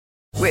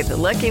With the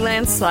Lucky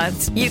Land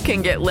Slots, you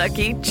can get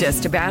lucky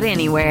just about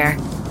anywhere.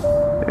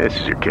 This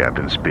is your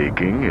captain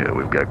speaking.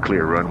 We've got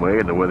clear runway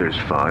and the weather's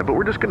fine, but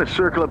we're just going to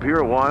circle up here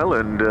a while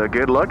and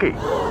get lucky.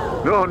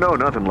 No,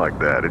 nothing like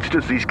that. It's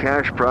just these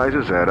cash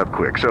prizes add up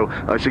quick. So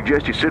I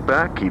suggest you sit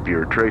back, keep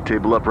your tray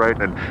table upright,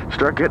 and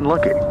start getting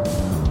lucky.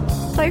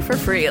 Play for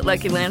free at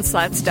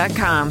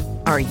LuckyLandSlots.com.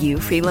 Are you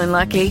feeling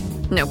lucky?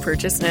 No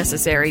purchase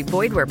necessary.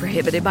 Void where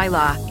prohibited by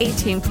law.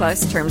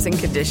 18+ terms and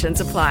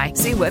conditions apply.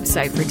 See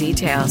website for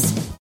details.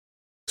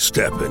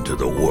 Step into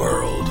the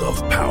world of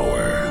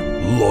power,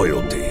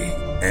 loyalty,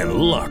 and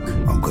luck.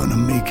 I'm gonna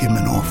make him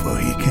an offer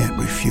he can't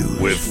refuse.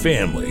 With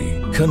family,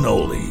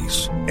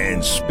 cannolis,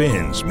 and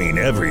spins mean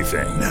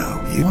everything.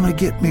 Now, you wanna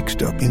get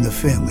mixed up in the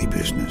family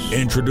business.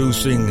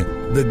 Introducing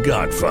The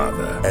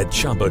Godfather at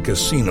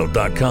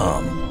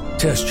ChumbaCasino.com.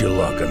 Test your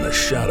luck in the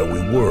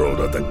shadowy world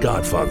of The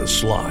Godfather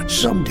slot.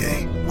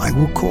 Someday, I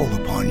will call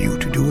upon you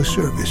to do a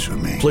service for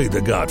me. Play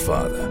The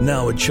Godfather,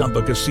 now at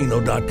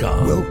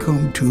ChumbaCasino.com.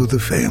 Welcome to the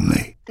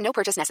family. No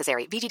purchase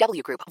necessary.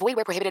 VGW Group. Void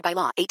where prohibited by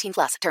law.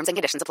 18+. Terms and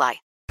conditions apply.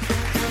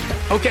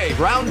 Okay,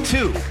 round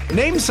two.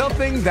 Name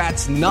something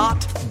that's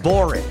not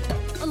boring.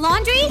 A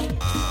laundry?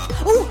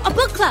 Ooh, a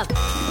book club.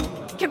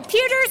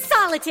 Computer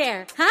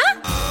solitaire,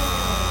 huh?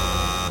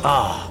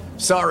 Ah,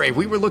 sorry.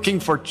 We were looking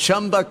for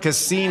Chumba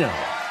Casino.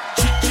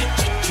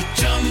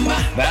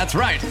 That's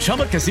right.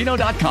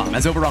 ChumbaCasino.com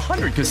has over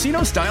 100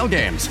 casino-style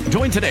games.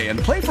 Join today and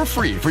play for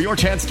free for your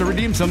chance to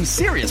redeem some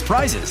serious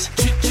prizes.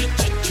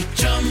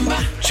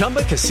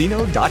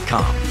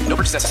 ChumbaCasino.com. No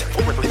purchase necessary.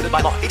 Void where prohibited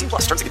by law. 18+.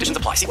 Terms and conditions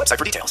apply. See website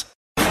for details.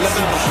 Beautiful.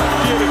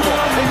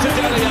 Into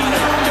Dele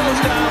Alli. Goes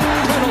down.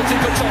 Penalty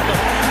for Tottenham.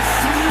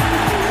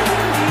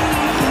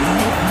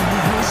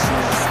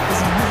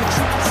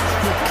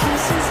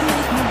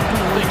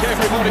 I think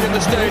everybody in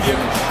the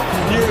stadium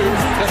knew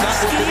that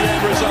would be the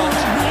end result.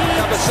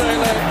 Kabasele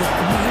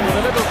with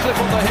a little clip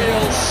on the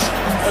heels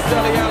of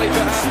Dele Alli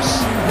perhaps.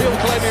 He'll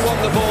claim he won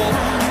the ball.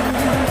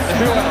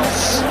 Who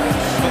else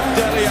but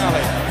Dele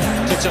Alli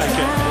to take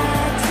it?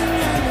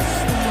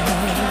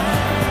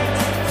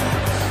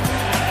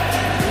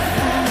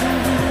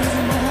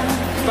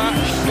 Back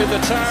in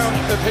the town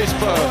of his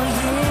birth.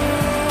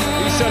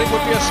 He said it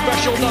would be a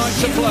special night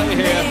to play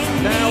here.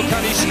 Now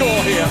can he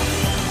score here?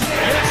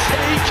 Yes,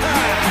 he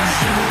can!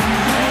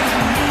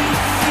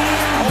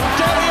 On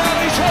Dele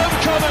Alli's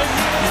homecoming,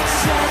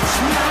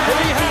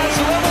 he has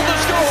levelled the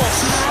scores.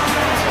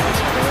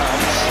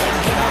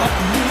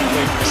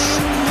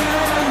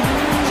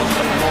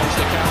 Tottenham wants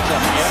the counter.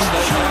 Yes,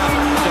 they can.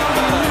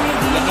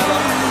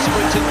 Lamella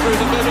sprinting through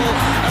the middle.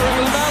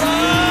 Eric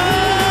Lamella!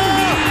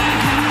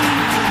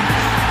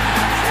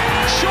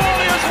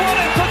 Surely has won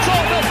it for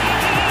Tottenham.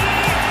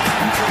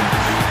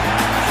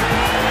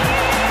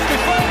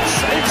 Defence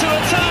into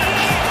attack.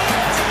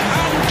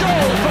 And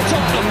goal for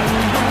Tottenham.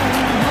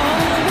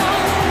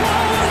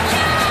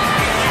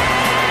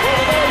 One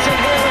of those in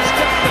here is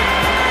deafening.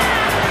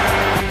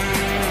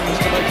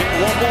 Just to make it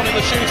 1-1 in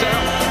the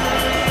shootout.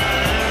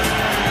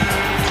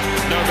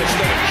 No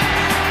mistake.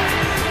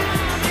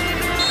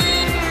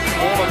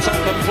 Former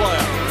Tottenham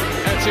player,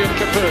 Etienne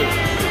Capoue.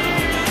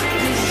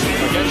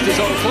 Against his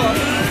own club.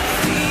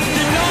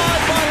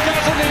 Denied by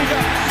Gazaniga.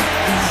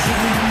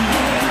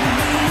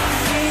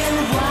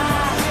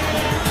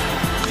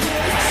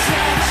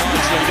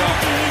 Nicely done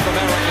from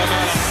Eric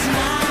Lamella.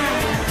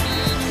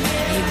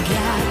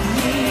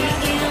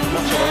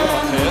 Much of a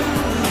run here.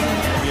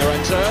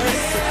 Llorente.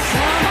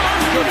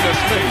 Goodness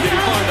me, did he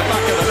find the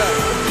back of the net?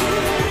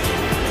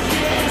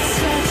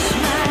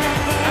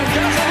 And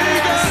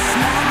Gazaniga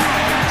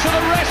to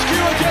the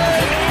rescue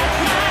again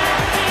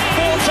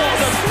for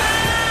Tottenham.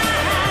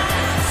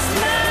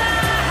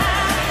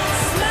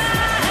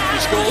 He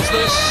scores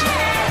this.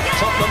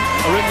 Tottenham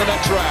are in the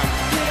next round.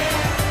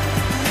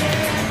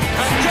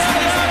 And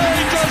Dele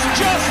Alli does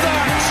just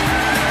that.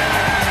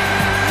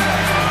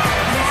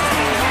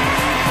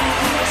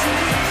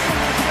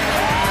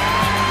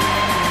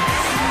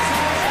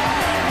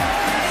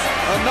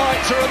 A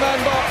night to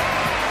remember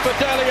for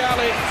Dele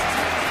Alli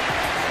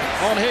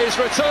on his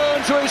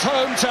return to his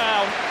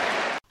hometown.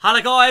 Hello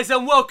guys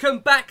and welcome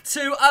back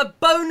to a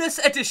bonus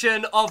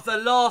edition of The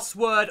Last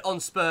Word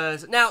on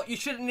Spurs. Now, you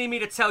shouldn't need me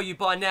to tell you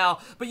by now,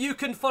 but you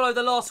can follow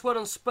The Last Word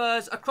on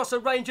Spurs across a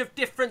range of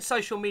different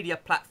social media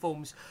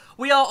platforms.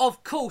 We are,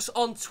 of course,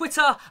 on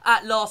Twitter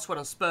at Last Word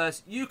on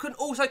Spurs. You can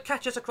also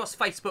catch us across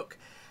Facebook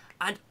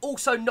and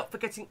also not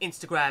forgetting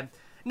Instagram.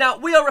 Now,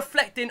 we are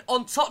reflecting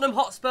on Tottenham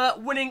Hotspur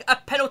winning a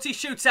penalty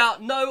shootout.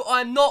 No,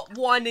 I'm not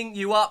winding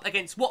you up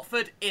against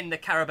Watford in the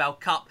Carabao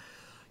Cup.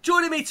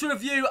 Joining me to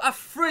review a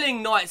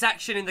thrilling night's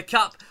action in the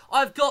Cup,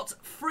 I've got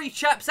three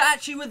chaps that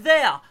actually were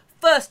there.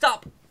 First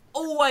up,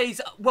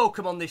 always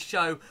welcome on this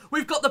show,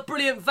 we've got the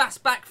brilliant Vass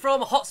back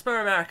from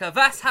Hotspur America.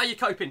 Vass, how you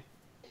coping?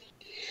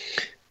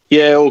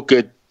 Yeah, all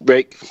good,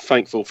 Rick.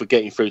 Thankful for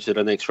getting through to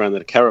the next round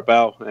of the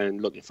Carabao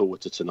and looking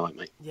forward to tonight,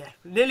 mate. Yeah,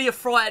 nearly a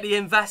fright at the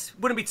end, Vass.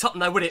 Wouldn't be Tottenham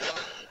though, would it?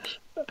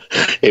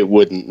 It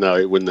wouldn't. No,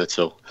 it wouldn't at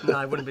all.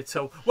 No, it wouldn't be at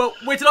all. Well,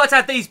 we're delighted to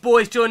have these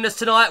boys join us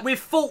tonight. We've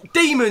fought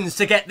demons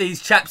to get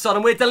these chaps on,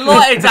 and we're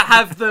delighted to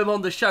have them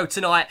on the show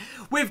tonight.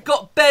 We've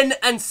got Ben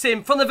and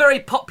Sim from the very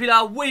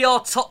popular We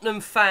Are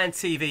Tottenham Fan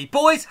TV.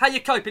 Boys, how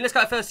you coping? Let's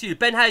go first to you.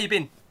 Ben, how you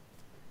been?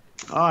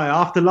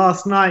 After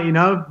last night,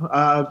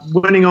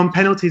 winning on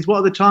penalties, what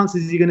are the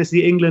chances you're going to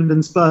see England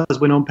and Spurs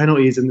win on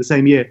penalties in the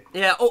same year?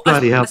 Yeah,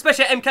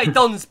 especially at MK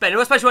Dons, Ben.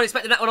 Especially when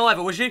expecting that one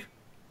either, was you?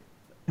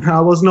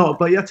 I was not,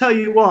 but I tell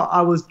you what,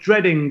 I was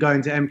dreading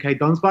going to MK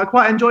Dons, but I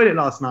quite enjoyed it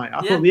last night.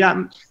 I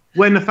thought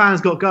when the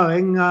fans got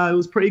going, it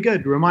was pretty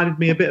good. It reminded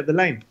me a bit of the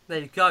Lane. There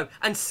you go.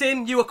 And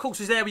Sim, you of course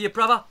was there with your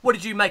brother. What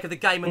did you make of the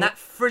game and that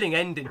thrilling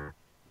ending?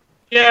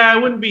 Yeah,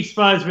 it wouldn't be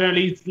Spurs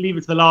really leave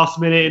it to the last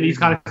minute in these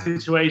kind of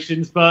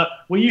situations, but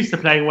we're used to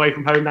playing away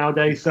from home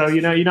nowadays, so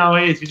you know how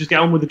it is. You just get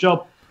on with the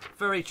job.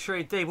 Very true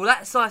indeed. Well,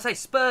 that's like I say,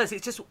 Spurs.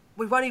 It's just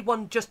we've only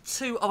won just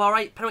 2 of our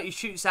 8 penalty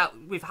shoots out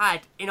we've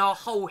had in our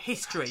whole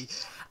history,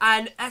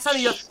 and that's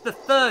only the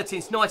third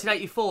since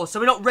 1984. So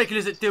we're not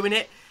regulars at doing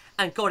it.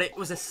 And God, it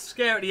was a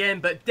scare at the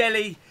end, but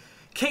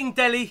King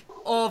Dele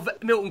of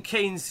Milton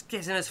Keynes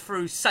getting us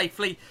through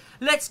safely.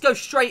 Let's go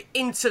straight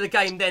into the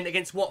game then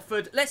against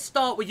Watford. Let's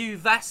start with you,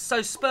 Vass.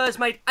 So Spurs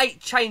made 8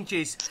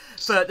 changes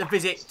for the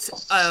visit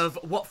of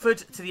Watford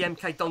to the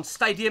MK Dons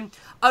Stadium.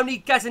 Only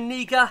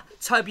Gazzaniga,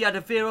 Toby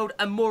Alderweireld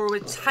and Moura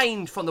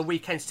retained from the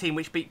weekend's team,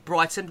 which beat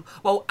Brighton,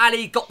 while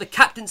Ali got the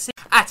captaincy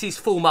at his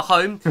former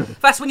home.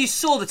 Vass, when you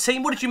saw the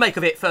team, what did you make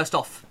of it first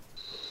off?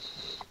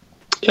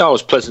 Yeah, I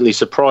was pleasantly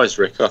surprised,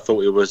 Rick. I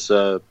thought it was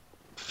a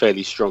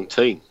fairly strong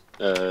team,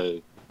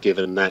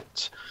 given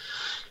that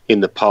in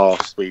the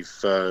past we've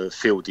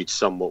fielded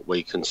somewhat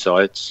weakened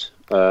sides.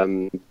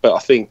 But I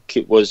think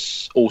it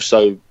was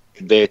also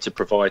there to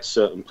provide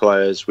certain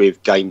players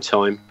with game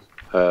time.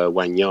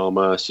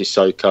 Wanyama,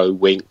 Sissoko,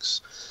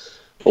 Winks,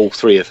 all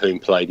 3 of whom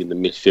played in the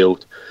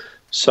midfield.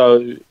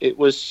 So it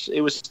was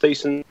a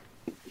decent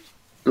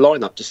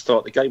lineup to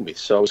start the game with.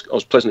 So I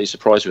was pleasantly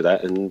surprised with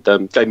that, and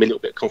gave me a little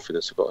bit of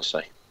confidence, I've got to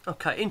say.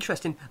 Okay,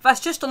 interesting. That's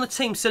just on the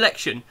team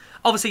selection.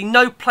 Obviously,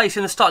 no place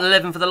in the starting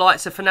 11 for the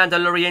likes of Fernando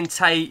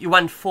Llorente,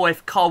 Johan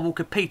Foyth, Carl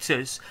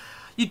Walker-Peters.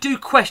 You do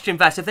question,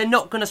 Vass, if they're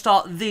not going to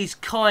start these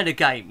kind of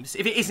games,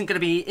 if it isn't going to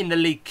be in the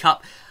League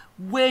Cup,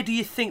 where do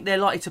you think they're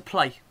likely to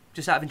play,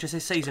 just out of interest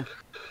this season?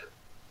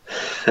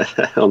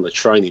 On the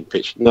training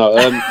pitch. No,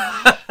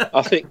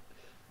 I think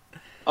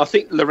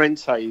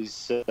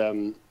Llorente's...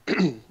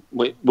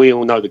 we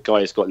all know the guy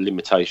has got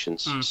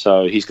limitations,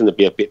 so he's going to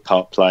be a bit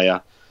part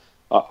player.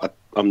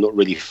 I'm not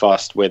really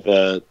fussed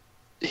whether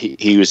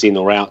he was in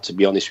or out, to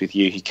be honest with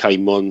you. He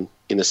came on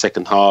in the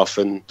second half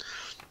and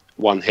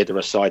one header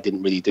aside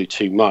didn't really do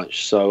too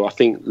much. So I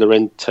think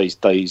Llorente's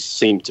days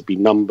seem to be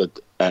numbered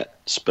at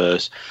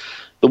Spurs.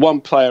 The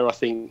one player I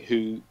think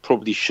who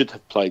probably should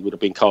have played would have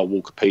been Carl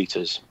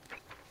Walker-Peters.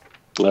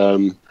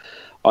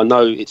 I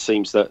know it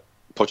seems that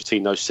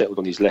Pochettino settled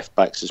on his left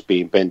backs as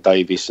being Ben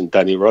Davies and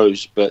Danny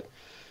Rose, but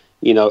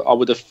I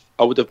would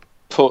have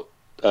put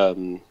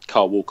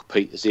Carl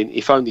Walker-Peters in,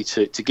 if only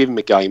to give him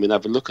a game and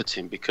have a look at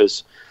him,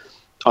 because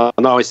I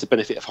know it's the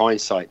benefit of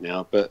hindsight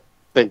now, but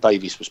Ben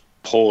Davies was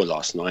poor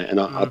last night, and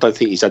I don't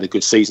think he's had a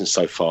good season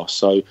so far.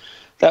 So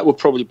that would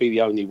probably be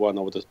the only one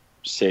I would have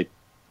said,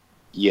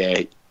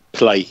 yeah,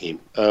 play him.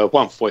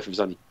 Johan Foyth was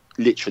only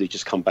literally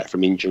just come back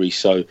from injury,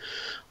 so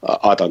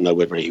I don't know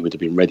whether he would have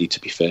been ready, to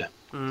be fair.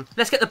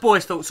 Let's get the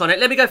boys' thoughts on it.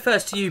 Let me go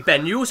first to you,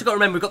 Ben. You also got to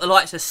remember we've got the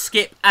likes of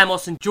Skip,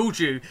 Amos and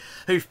Georgiou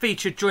who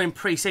featured during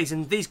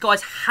pre-season. These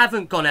guys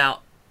haven't gone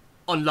out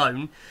on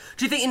loan.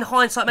 Do you think in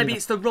hindsight maybe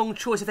it's the wrong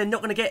choice if they're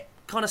not going to get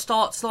kind of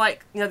starts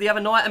like the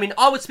other night? I mean,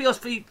 I would be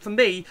honest, for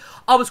me,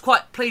 I was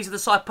quite pleased with the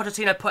side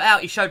Pochettino put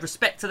out. He showed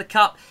respect to the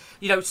Cup.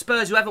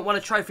 Spurs who haven't won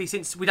a trophy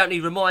since, we don't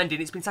need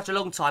reminding, it's been such a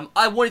long time.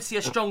 I wanted to see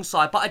a strong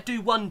side, but I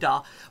do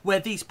wonder where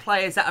these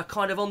players that are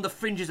kind of on the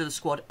fringes of the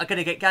squad are going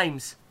to get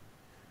games.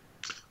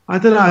 I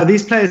don't know.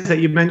 These players that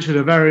you mentioned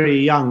are very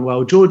young.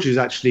 Well, Georgiou's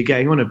actually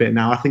getting on a bit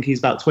now. I think he's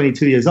about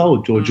 22 years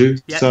old,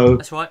 Georgiou. Yeah, so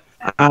that's right.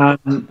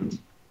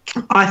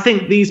 I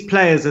think these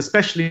players,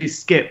 especially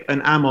Skip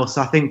and Amos,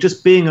 I think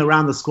just being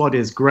around the squad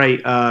is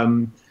great.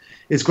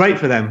 It's great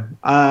for them.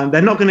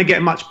 They're not going to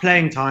get much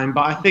playing time,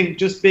 but I think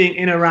just being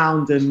in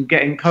around and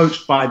getting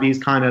coached by these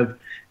kind of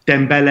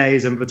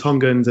Dembeles and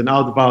Vertongans and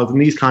Alderweireld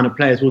and these kind of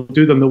players will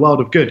do them the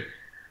world of good.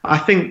 I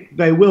think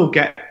they will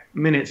get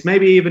minutes.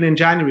 Maybe even in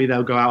January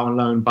they'll go out on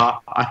loan. But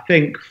I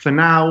think for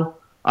now,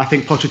 I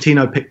think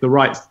Pochettino picked the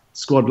right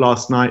squad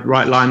last night,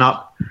 right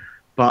lineup.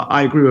 But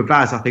I agree with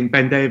Vaz. I think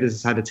Ben Davies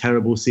has had a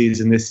terrible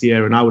season this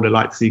year, and I would have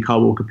liked to see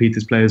Carl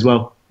Walker-Peters play as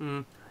well.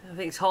 I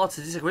think it's hard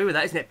to disagree with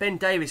that, isn't it? Ben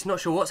Davies, not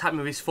sure what's happened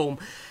with his form.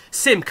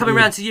 Sim, coming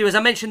round to you, as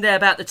I mentioned there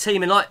about the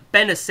team, and like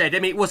Ben has said, I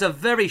mean, it was a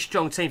very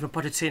strong team from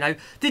Pochettino.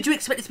 Did you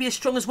expect it to be as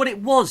strong as what it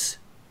was,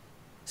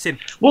 Sim?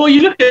 Well, when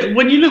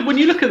you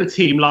look at the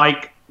team,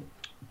 like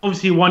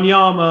obviously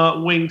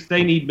Wanyama, Winks,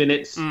 they need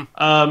minutes.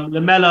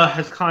 Lamela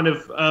has kind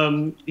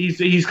of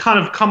he's kind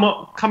of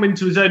come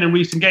into his own in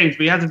recent games,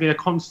 but he hasn't been a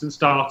constant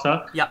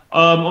starter. Yeah.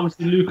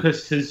 Obviously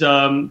Lucas has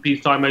been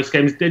starting most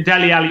games.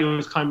 Dele Alli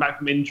was coming back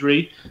from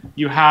injury.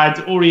 You had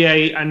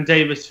Aurier and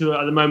Davis, who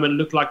at the moment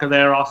look like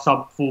they're our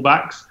sub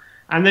fullbacks,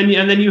 and then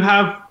you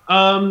have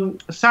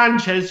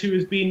Sanchez, who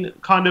has been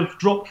kind of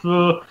dropped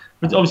for.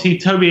 But obviously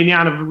Toby and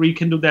Jan have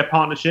rekindled their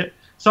partnership.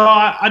 So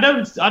I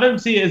don't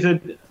see it as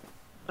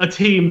a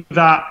team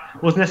that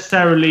was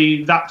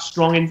necessarily that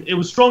strong. It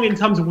was strong in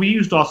terms of we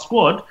used our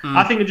squad.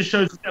 I think it just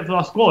shows the depth of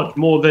our squad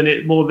more than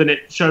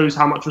it shows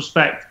how much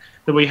respect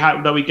that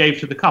we gave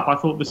to the cup. I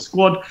thought the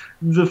squad,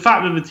 the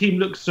fact that the team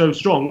looks so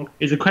strong,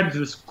 is a credit to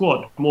the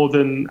squad more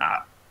than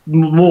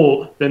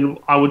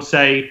I would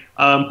say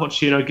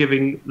Pochettino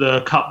giving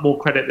the cup more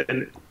credit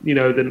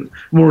than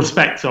more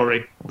respect.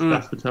 Sorry,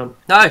 that's the term.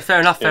 No, fair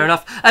enough.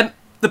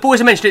 The boys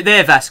have mentioned it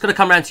there, Vas. Got to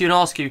come round to you and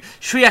ask you.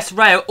 Shreyas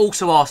Rayo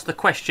also asked the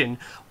question,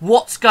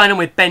 what's going on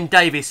with Ben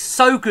Davies?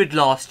 So good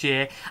last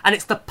year, and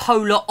it's the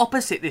polar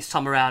opposite this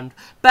time around.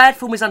 Bad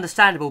form is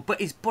understandable, but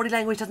his body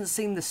language doesn't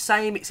seem the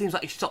same. It seems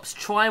like he stops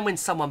trying when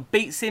someone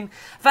beats him.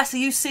 Vas, are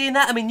you seeing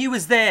that? I mean, you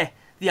was there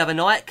the other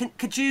night.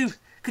 Could you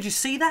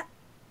see that?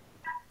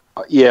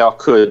 Yeah, I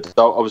could.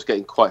 I was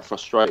getting quite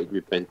frustrated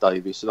with Ben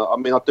Davies. And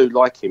I do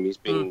like him. He's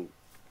been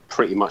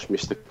pretty much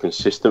Mr.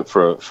 Consistent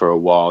for a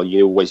while.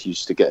 You always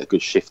used to get a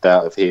good shift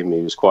out of him.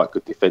 He was quite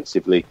good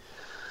defensively.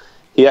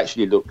 He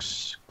actually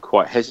looks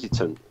quite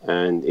hesitant.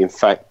 And in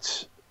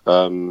fact,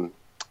 Watford's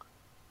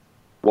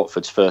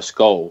first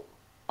goal,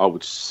 I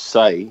would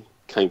say,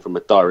 came from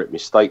a direct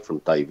mistake from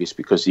Davies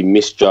because he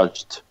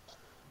misjudged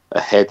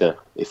a header,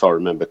 if I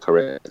remember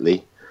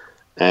correctly.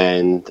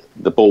 And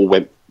the ball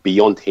went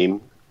beyond him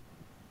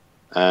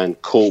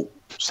and caught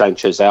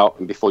Sanchez out.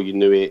 And before you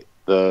knew it,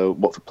 the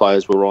Watford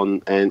players were on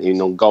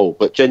goal.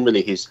 But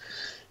generally his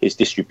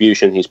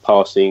distribution, his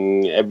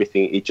passing,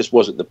 everything, it just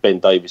wasn't the Ben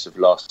Davies of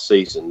last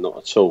season, not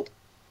at all.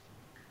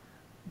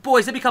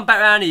 Boys, let me come back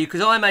around to you,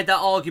 because I made that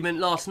argument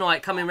last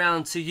night coming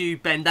round to you,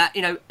 Ben, that,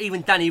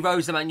 even Danny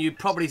Rose, man, you'd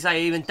probably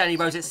say even Danny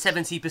Rose at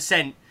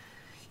 70%,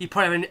 you'd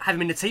probably have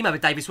him in the team over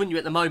Davies, wouldn't you,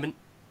 at the moment?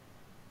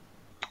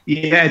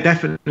 Yeah,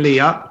 definitely.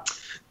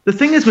 The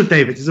thing is with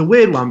Davies, it's a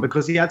weird one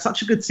because he had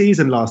such a good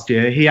season last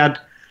year. He had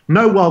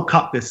no World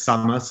Cup this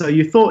summer, so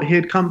you thought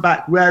he'd come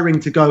back raring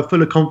to go,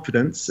 full of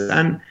confidence.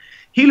 And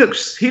he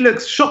looks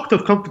shocked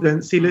of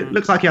confidence. He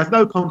looks like he has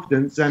no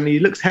confidence, and he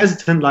looks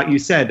hesitant, like you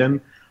said.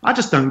 And I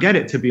just don't get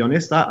it, to be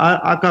honest.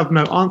 I have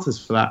no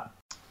answers for that.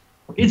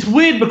 It's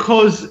weird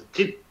because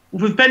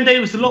with Ben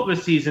Davies a lot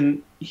this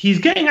season,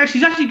 he's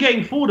actually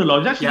getting forward a lot.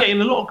 He's actually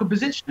getting a lot of good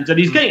positions, and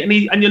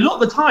and a lot of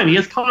the time he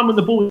has time on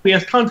the ball. He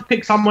has time to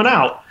pick someone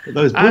out. But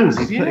those balls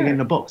he's putting in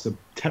the box are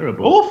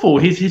terrible. Awful.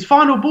 His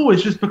final ball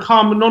has just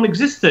become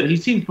non-existent. He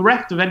seems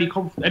bereft of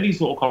any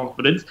sort of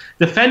confidence.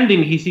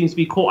 Defending, he seems to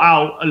be caught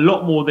out a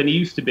lot more than he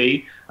used to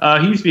be.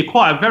 He used to be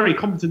quite a very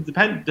competent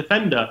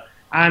defender.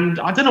 And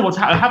I don't know what's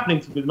happening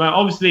to him.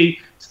 Obviously,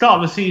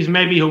 start of the season,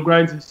 maybe he'll grow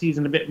into the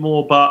season a bit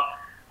more, but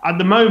at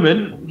the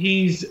moment,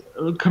 he's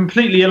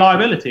completely a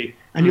liability.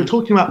 And you're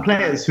talking about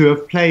players who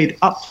have played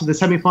up to the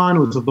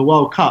semi-finals of the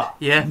World Cup.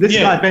 Yeah. This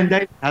guy, Ben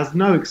Davies, has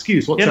no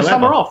excuse whatsoever. He had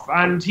a summer off,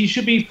 and he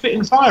should be fit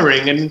and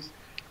firing. And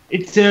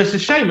it's a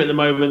shame at the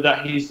moment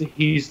that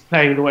he's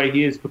playing the way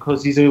he is,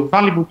 because he's a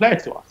valuable player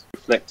to us.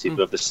 Reflective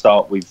of the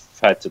start we've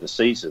had to the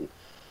season.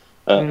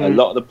 A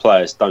lot of the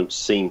players don't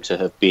seem to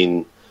have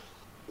been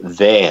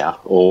there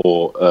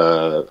or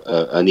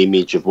an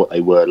image of what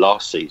they were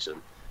last season.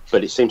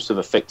 But it seems to have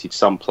affected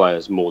some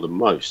players more than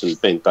most, and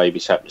Ben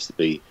Davies happens to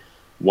be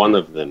one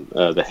of them.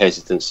 The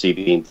hesitancy,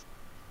 the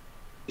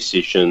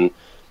indecision,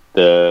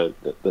 the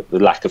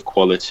lack of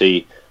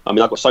quality. I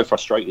mean, I got so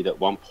frustrated at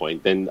one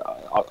point, then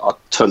I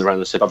turned around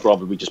and said, I'd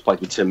rather we just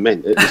played with 10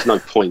 men. There's no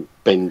point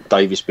Ben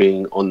Davies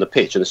being on the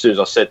pitch. And as soon as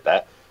I said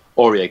that,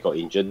 Aurier got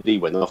injured, he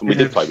went off, and we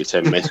did play with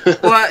 10 men.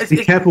 Well,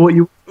 be careful what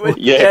you...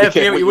 Yeah, be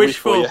careful what you wish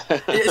for.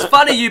 It's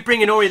funny you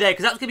bringing Aurier there,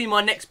 because that's going to be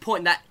my next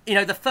point, that,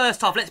 the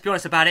first half, let's be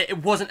honest about it,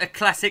 it wasn't a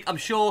classic. I'm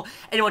sure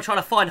anyone trying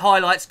to find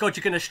highlights, God,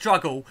 you're going to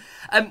struggle.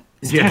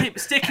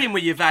 Stick in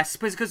with you, Vas,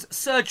 because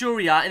Serge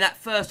Aurier in that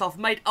first half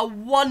made a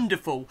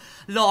wonderful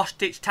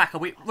last-ditch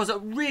tackle. It was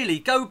really,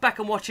 go back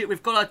and watch it,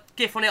 we've got a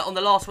gif on it on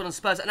the last one on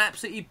Spurs, an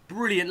absolutely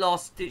brilliant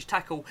last-ditch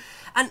tackle.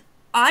 And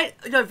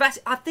Vas,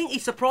 I think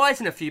he's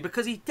surprising a few,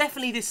 because he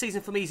definitely this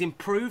season for me has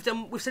improved,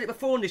 and we've said it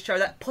before on this show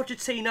that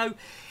Pochettino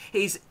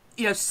is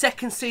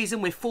second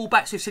season with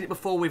fullbacks. We've seen it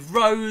before with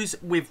Rose,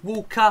 with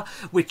Walker,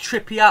 with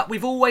Trippier.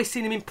 We've always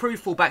seen him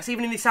improve fullbacks,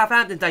 even in the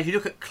Southampton days. You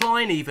look at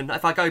Klein, even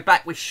if I go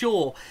back with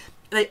Shaw,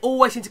 they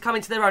always seem to come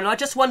into their own. And I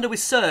just wonder with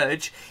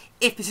Serge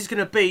if this is going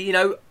to be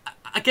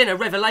again a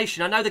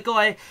revelation. I know the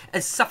guy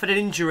has suffered an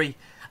injury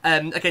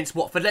against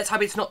Watford. Let's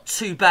hope it's not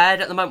too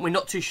bad. At the moment, we're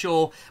not too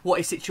sure what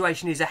his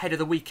situation is ahead of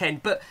the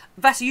weekend. But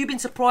Vas, you've been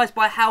surprised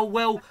by how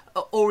well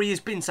Aurier has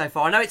been so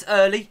far. I know it's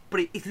early,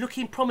 but it's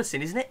looking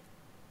promising, isn't it?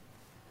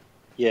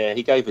 Yeah,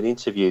 he gave an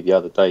interview the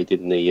other day,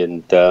 didn't he?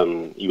 And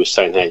he was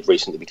saying how he'd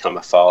recently become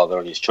a father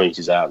and he's changed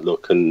his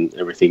outlook and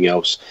everything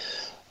else.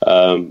 I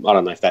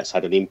don't know if that's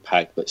had an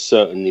impact, but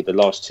certainly the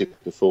last two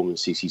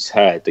performances he's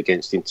had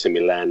against Inter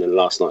Milan and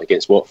last night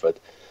against Watford,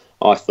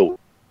 I thought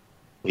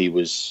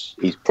he's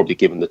probably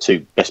given the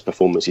two best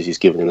performances he's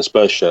given in the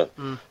Spurs shirt.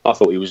 I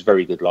thought he was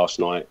very good last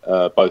night,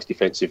 both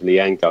defensively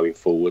and going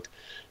forward.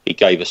 He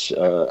gave us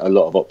a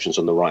lot of options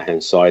on the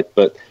right-hand side,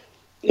 but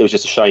it was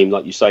just a shame,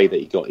 like you say, that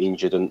he got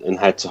injured and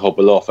had to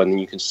hobble off. And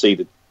you can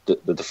see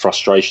the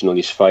frustration on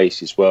his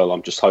face as well.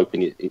 I'm just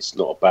hoping it's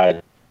not a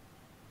bad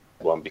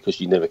one, because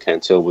you never can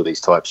tell with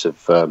these types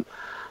of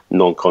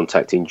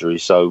non-contact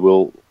injuries.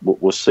 So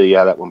we'll see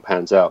how that one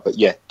pans out. But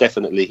yeah,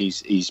 definitely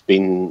he's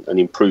been an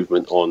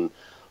improvement on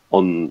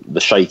the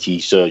shaky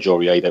Serge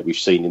Aurier that we've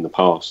seen in the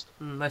past.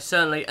 Most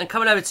certainly. And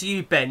coming over to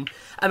you, Ben,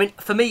 I mean,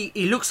 for me,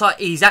 he looks like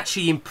he's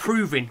actually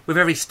improving with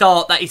every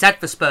start that he's had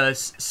for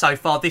Spurs so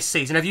far this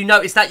season. Have you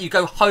noticed that? You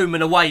go home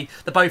and away,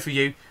 the both of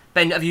you.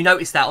 Ben, have you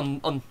noticed that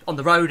on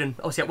the road and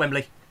obviously at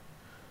Wembley?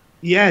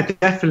 Yeah,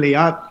 definitely.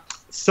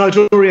 Serge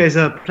Aurier is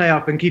a player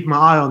I've been keeping my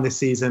eye on this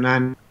season.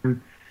 And,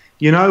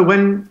 you know,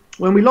 when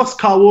we lost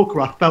Kyle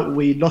Walker, I felt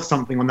we lost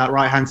something on that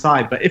right-hand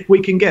side. But if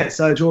we can get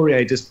Serge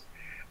Aurier just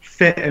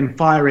fit and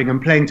firing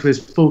and playing to his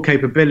full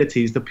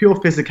capabilities, the pure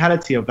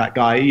physicality of that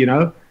guy, you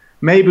know,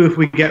 maybe if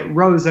we get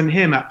Rose and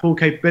him at full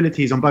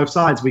capabilities on both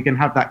sides, we can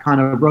have that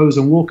kind of Rose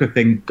and Walker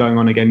thing going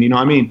on again, you know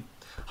what I mean?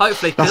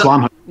 Hopefully. That's what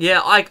I'm hoping.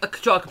 Yeah, I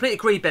completely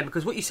agree, Ben,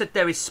 because what you said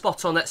there is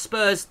spot on. That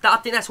Spurs, I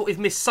think that's what we've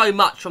missed so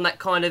much from that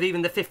kind of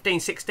even the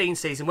 15-16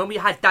 season, when we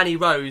had Danny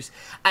Rose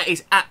at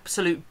his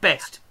absolute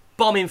best,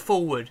 bombing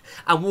forward,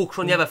 and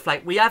Walker on the other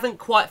flank. We haven't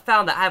quite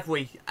found that, have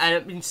we?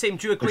 And Sim,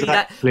 do you agree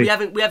that we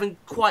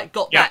haven't quite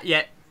got that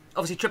yet?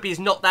 Obviously, Trippier is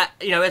not that,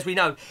 you know, as we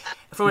know.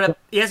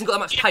 He hasn't got that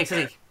much pace,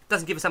 has he?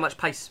 Doesn't give us that much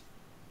pace.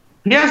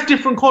 He has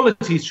different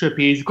qualities, Trippier.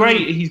 He's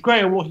great. He's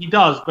great at what he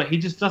does, but he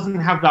just doesn't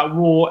have that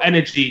raw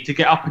energy to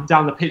get up and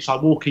down the pitch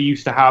like Walker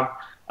used to have.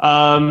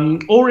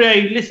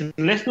 Aurier, listen,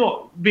 let's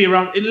not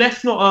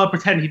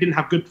pretend he didn't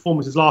have good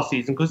performances last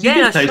season, because he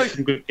did play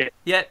some good games.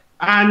 Yeah.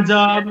 And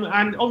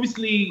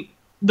obviously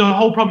the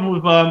whole problem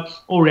with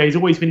Aurier has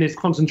always been his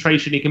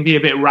concentration. He can be a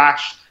bit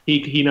rash.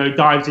 He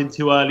dives in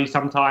too early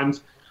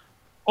sometimes.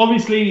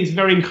 Obviously, it's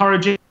very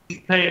encouraging. He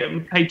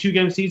played 2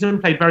 games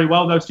season, played very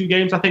well those 2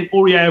 games. I think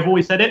Aurier, I've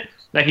always said it,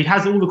 that he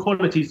has all the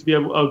qualities to be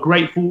a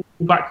great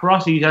fullback for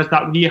us. He has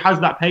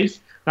that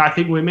pace that I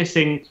think we're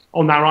missing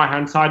on that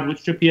right-hand side,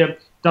 which Trippier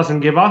doesn't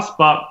give us.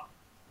 But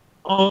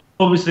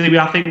obviously,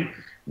 I think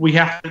we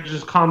have to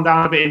just calm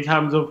down a bit in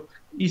terms of,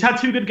 he's had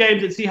 2 good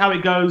games. Let's see how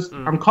it goes.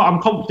 I'm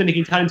confident he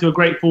can turn into a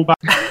great fullback.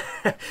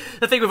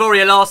 The thing with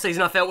Aurier last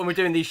season, I felt, when we were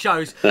doing these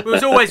shows, we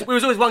was always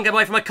one game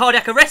away from a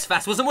cardiac arrest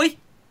fast, wasn't we?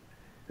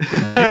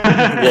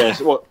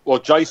 Yes, well,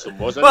 Jason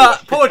was. Well,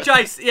 poor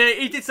Jace. Yeah,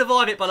 he did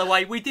survive it, by the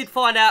way. We did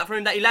find out from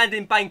him that he landed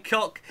in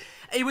Bangkok.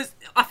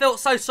 I felt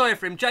so sorry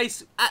for him.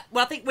 Jace,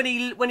 I think when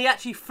he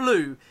actually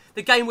flew,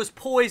 the game was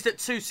poised at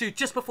 2-2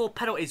 just before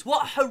penalties.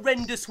 What a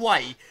horrendous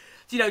way,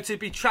 you know, to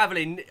be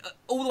travelling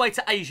all the way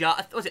to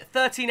Asia. Was it a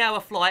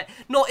 13-hour flight,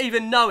 not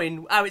even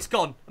knowing how it's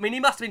gone? I mean, he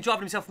must have been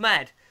driving himself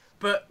mad.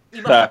 But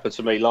that happened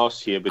to me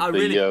last year with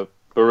the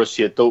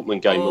Borussia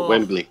Dortmund game at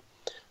Wembley.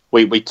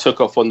 We took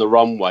off on the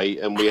runway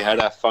and we had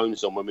our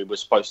phones on when we were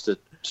supposed to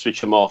switch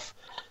them off.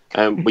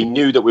 And we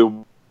knew that we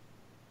were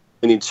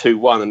winning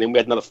 2-1, and then we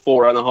had another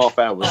 4.5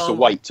 hours to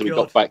wait till we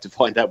got back to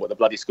find out what the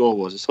bloody score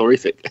was. It's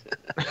horrific.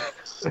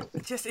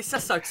 It's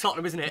just so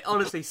Tottenham, isn't it?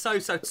 Honestly, so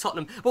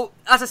Tottenham. Well,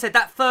 as I said,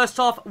 that first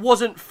half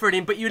wasn't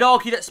thrilling, but you'd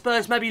argue that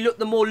Spurs maybe looked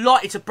the more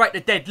likely to break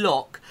the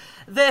deadlock.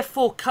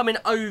 Therefore, coming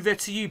over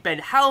to you, Ben,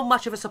 how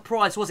much of a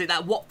surprise was it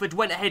that Watford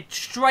went ahead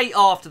straight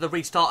after the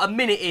restart, a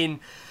minute in?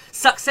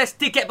 Success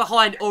did get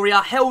behind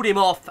Aurier, held him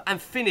off and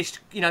finished,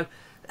 you know,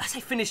 I say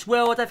finished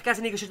well. I don't think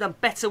Gazaniga should have done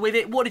better with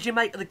it. What did you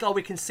make of the goal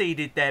we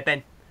conceded there,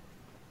 Ben?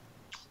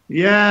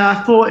 Yeah,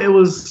 I thought it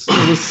was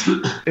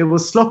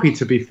sloppy,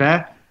 to be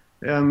fair.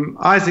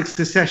 Isaac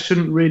Success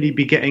shouldn't really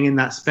be getting in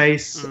that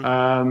space.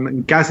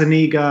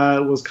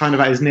 Gazaniga was kind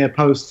of at his near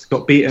post,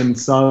 got beaten.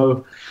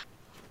 So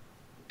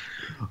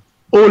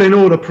all in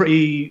all, a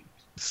pretty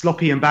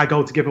sloppy and bad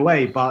goal to give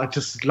away, but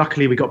just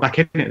luckily we got back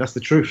in it. That's the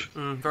truth.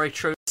 Very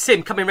true.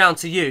 Sim, coming round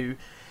to you,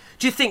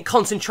 do you think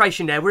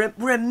concentration there?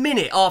 We're a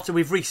minute after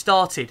we've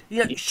restarted.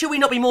 You know, should we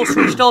not be more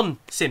switched on,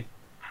 Sim?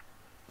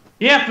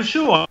 Yeah, for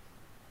sure.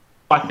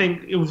 I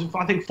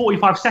think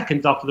 45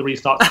 seconds after the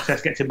restart,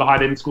 Success gets in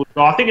behind and scores.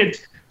 I think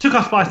it took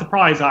us by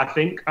surprise. I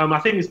think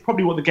it's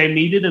probably what the game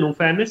needed, in all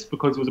fairness,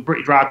 because it was a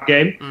pretty drab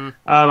game.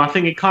 I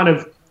think it kind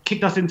of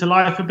kicked us into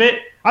life a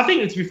bit. I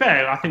think, to be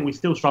fair, I think we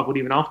still struggled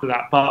even after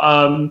that.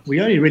 But we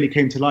only really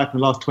came to life in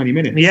the last 20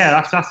 minutes.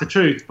 Yeah, that's the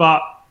truth.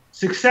 But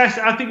Success,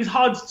 I think it's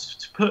hard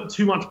to put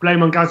too much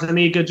blame on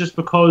Gazaniga, just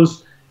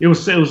because it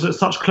was at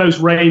such close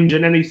range,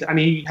 and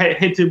he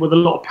hit it with a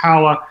lot of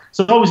power.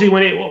 So obviously,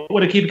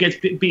 when a keeper gets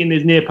beaten in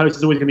his near post,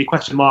 there's always going to be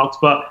question marks.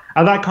 But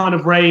at that kind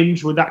of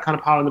range, with that kind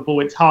of power on the ball,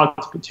 it's hard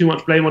to put too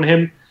much blame on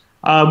him.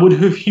 Would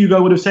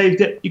Hugo would have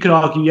saved it? You could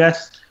argue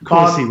yes. Of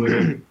course he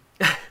would.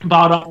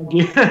 But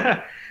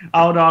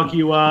I would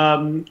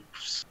argue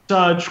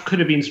Serge could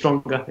have been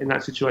stronger in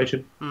that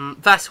situation.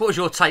 Vas, what was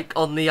your take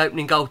on the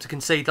opening goal to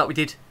concede like we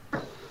did?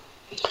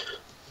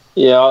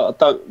 Yeah, I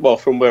don't. Well,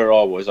 from where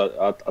I was,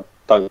 I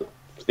don't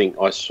think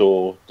I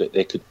saw that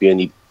there could be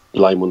any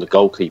blame on the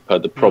goalkeeper.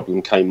 The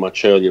problem came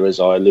much earlier, as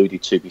I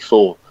alluded to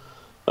before.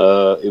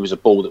 It was a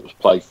ball that was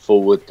played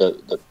forward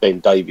that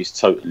Ben Davies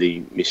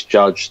totally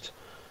misjudged.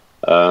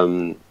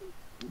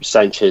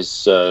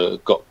 Sanchez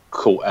got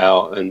caught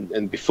out,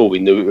 and before we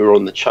knew it, we were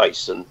on the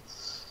chase, and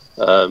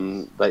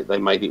they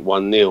made it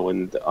 1-0.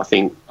 And I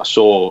think I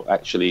saw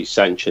actually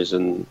Sanchez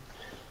and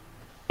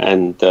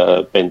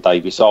Ben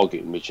Davies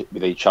arguing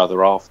with each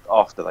other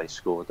after they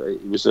scored.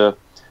 It was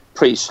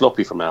pretty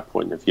sloppy from our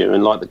point of view,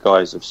 and like the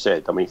guys have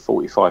said, I mean,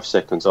 45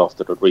 seconds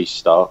after the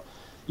restart,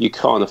 you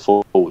can't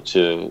afford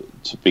to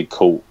be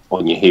caught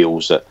on your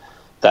heels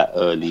that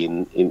early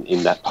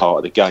in that part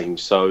of the game.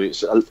 So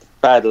it's a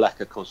bad lack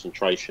of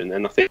concentration,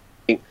 and I think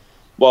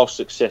while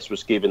success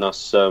was giving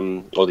us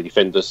or the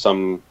defenders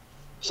some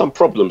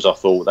problems, I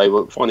thought they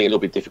were finding it a little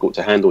bit difficult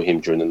to handle him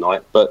during the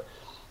night, but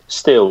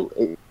still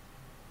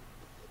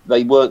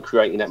they weren't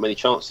creating that many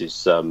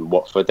chances,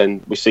 Watford,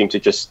 and we seemed to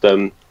just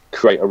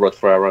create a rod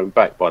for our own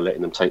back by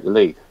letting them take the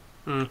lead.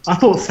 I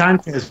thought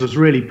Sanchez was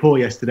really poor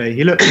yesterday.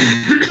 He looked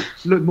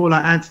more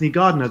like Anthony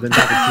Gardner than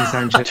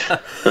Davinson Sanchez.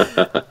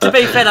 To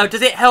be fair though,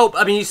 does it help?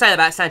 I mean, you say that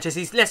about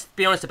Sanchez. Let's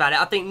be honest about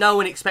it. I think no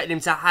one expected him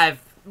to have,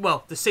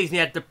 well, the season he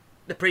had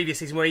the previous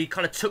season where he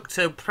kind of took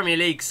to Premier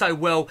League so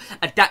well,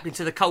 adapting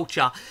to the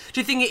culture. Do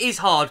you think it is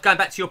hard, going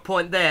back to your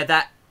point there,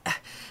 that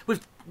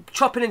with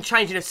chopping and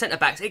changing of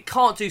centre-backs, it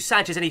can't do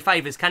Sanchez any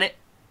favours, can it?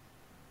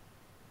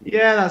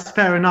 Yeah, that's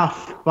fair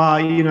enough.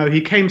 But,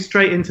 he came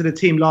straight into the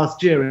team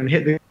last year and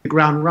hit the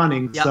ground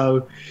running. Yep.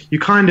 So you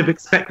kind of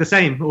expect the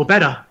same or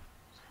better.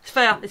 It's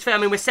fair. I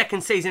mean, we're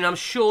second season. I'm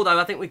sure, though,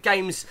 I think with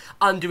games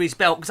under his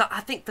belt, because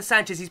I think for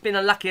Sanchez, he's been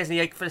unlucky, hasn't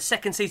he? For the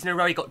second season in a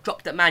row, he got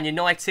dropped at Man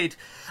United.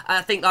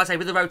 I think, like I say,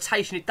 with the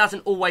rotation, it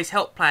doesn't always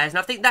help players. And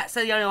I think that's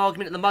the only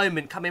argument at the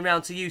moment, coming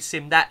round to you,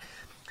 Sim, that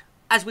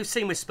as we've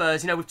seen with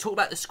Spurs, we've talked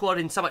about the squad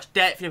in so much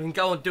depth. We can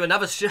go on and do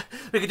another show.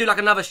 We could do like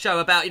another show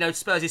about,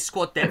 Spurs'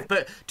 squad depth.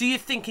 But do you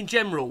think, in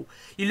general,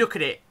 you look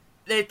at it,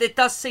 there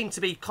does seem to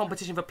be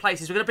competition for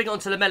places. We're going to bring it on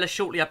to Lamela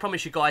shortly, I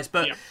promise you guys.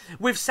 But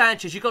with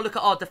Sanchez, you've got to look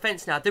at our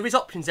defence now. There is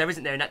options there,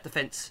 isn't there, in that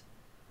defence?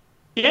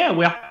 Yeah,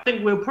 I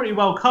think we're pretty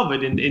well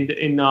covered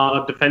in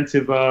our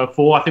defensive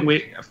four. I think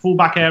we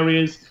full-back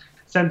areas,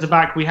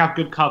 centre-back, we have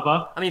good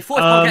cover. I mean,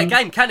 Forrest can't get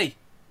a game, can he?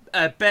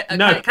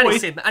 Can he,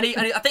 Sim? And I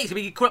think he's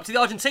going to be caught up to the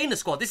Argentina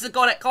squad. This is a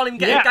guy that can't even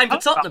get a game for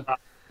Tottenham.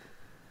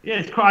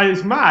 Yeah,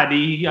 it's mad.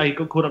 He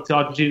got caught up to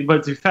Argentina,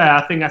 but to be fair,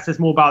 I think that says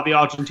more about the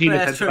Argentina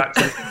centre-back.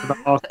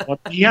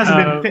 He hasn't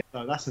been fit,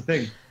 though. That's the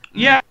thing.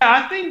 Yeah,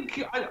 I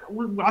think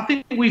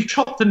we've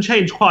chopped and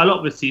changed quite a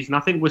lot this season. I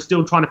think we're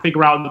still trying to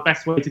figure out the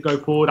best way to go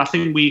forward. I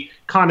think we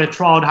kind of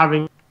tried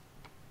having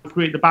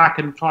three at the back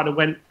and tried to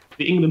went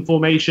the England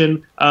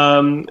formation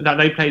that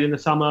they played in the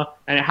summer,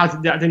 and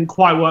that didn't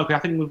quite work. I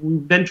think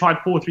we've then tried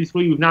 4-3-3.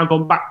 We've now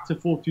gone back to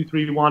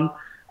 4-2-3-1.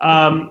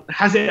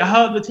 Has it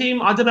hurt the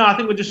team? I don't know. I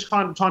think we're just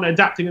kind of trying to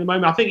adapting at the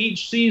moment. I think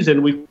each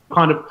season we've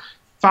kind of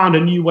found a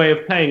new way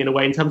of playing in a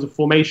way in terms of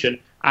formation,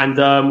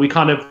 and we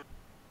kind of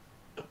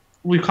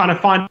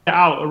find it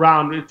out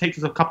around. It takes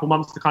us a couple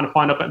months to kind of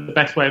find out the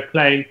best way of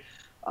playing.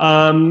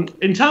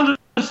 In terms of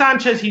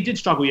Sanchez, he did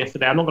struggle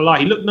yesterday. I'm not gonna lie.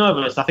 He looked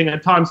nervous. I think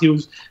at times he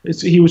was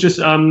just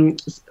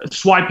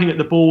swiping at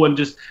the ball and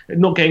just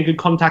not getting good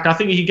contact. I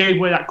think he gave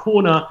away that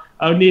corner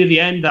near the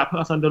end that put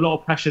us under a lot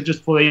of pressure just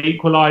before they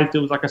equalised. It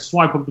was like a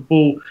swipe of the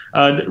ball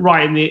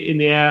right in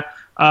the air.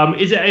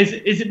 Is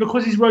it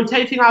because he's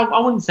rotating? I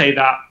wouldn't say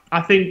that.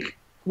 I think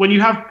when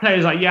you have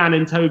players like Jan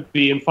and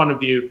Toby in front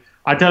of you,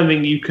 I don't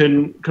think you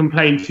can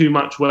complain too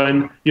much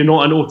when you're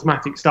not an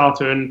automatic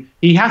starter, and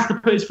he has to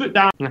put his foot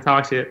down. That's how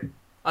I see it.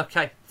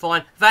 Okay,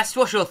 fine. Vas,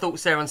 what's your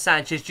thoughts there on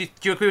Sanchez? Do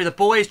you agree with the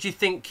boys? Do you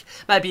think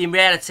maybe in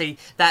reality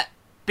that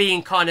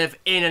being kind of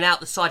in and out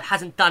the side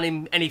hasn't done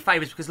him any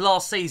favours? Because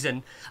last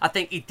season, I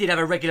think he did have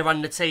a regular run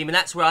in the team, and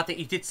that's where I think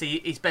you did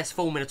see his best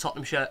form in a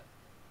Tottenham shirt.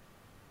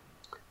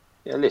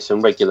 Yeah,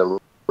 listen, regular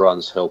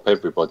runs help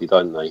everybody,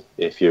 don't they?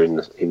 If you're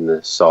in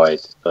the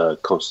side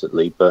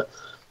constantly, but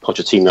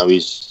Pochettino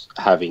is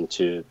having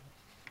to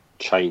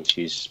change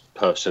his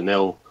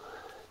personnel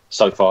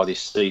so far this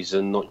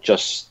season, not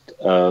just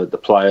the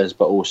players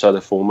but also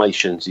the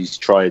formations. He's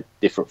tried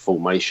different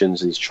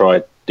formations and he's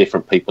tried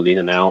different people in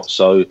and out,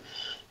 so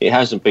it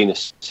hasn't been a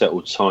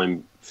settled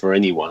time for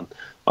anyone.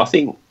 I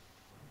think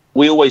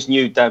we always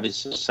knew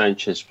Davinson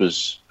Sanchez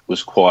was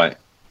quite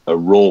a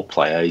raw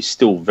player. He's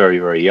still very,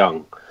 very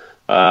young,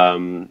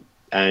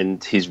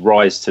 and his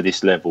rise to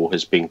this level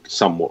has been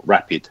somewhat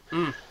rapid.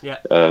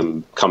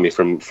 Coming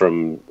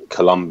from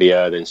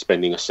Colombia, then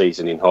spending a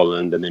season in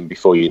Holland, and then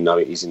before you know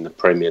it, he's in the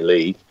Premier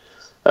League.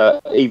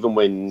 Even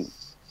when,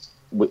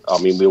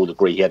 we all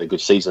agree he had a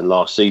good season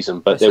last season,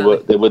 but there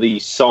were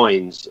these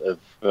signs of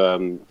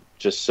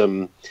just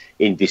some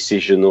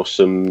indecision or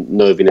some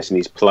nerviness in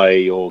his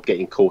play or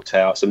getting caught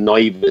out, some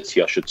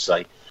naivety, I should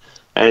say.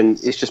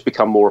 And it's just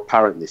become more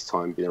apparent this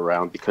time being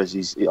around because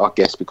he's in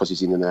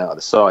and out of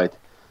the side.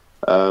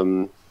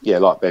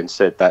 Like Ben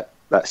said,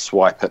 that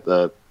swipe at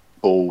the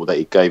ball that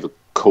he gave a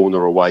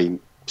corner away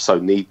so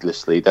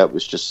needlessly, that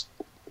was just,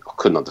 I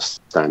couldn't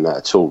understand that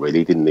at all, really.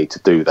 He didn't need to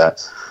do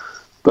that.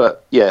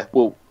 But yeah,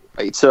 well,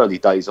 it's early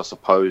days, I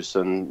suppose,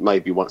 and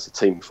maybe once the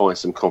team finds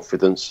some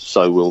confidence,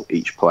 so will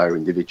each player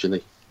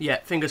individually. Yeah,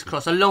 fingers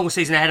crossed. A long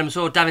season ahead. I'm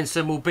sure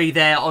Davinson will be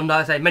there on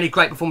many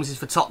great performances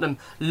for Tottenham.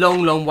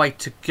 Long way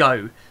to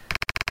go.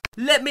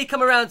 Let me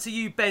come around to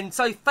you, Ben.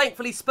 So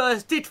thankfully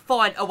Spurs did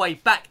find a way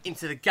back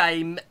into the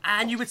game,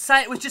 and you would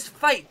say it was just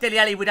fate Dele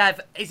Alli would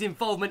have his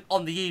involvement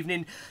on the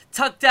evening.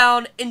 Tugged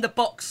down in the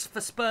box for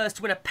Spurs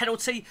to win a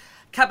penalty.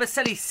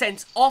 Kabasele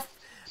sent off.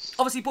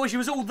 Obviously, boys, you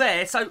was all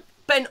there. So,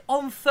 Ben,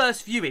 on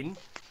first viewing,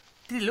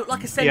 did it look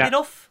like a sending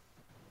off?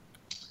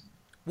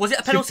 Was it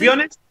a penalty? To be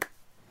honest,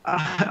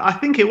 I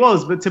think it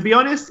was, but to be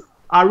honest,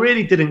 I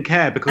really didn't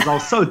care because I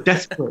was so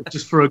desperate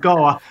just for a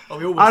goal.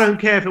 I don't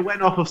care if it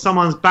went off of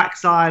someone's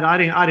backside.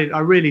 I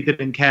really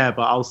didn't care,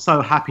 but I was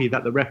so happy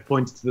that the ref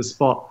pointed to the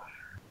spot.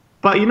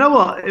 But you know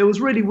what? It was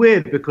really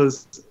weird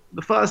because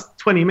the first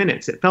 20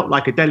 minutes, it felt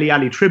like a Dele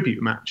Alli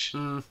tribute match.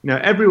 You know,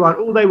 everyone,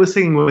 all they were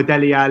singing were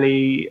Dele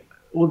Alli.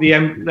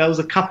 There was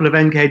a couple of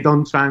NK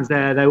Dons fans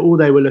there. They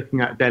were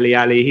looking at Dele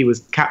Alli. He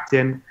was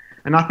captain.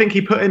 And I think he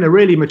put in a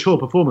really mature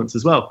performance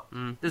as well.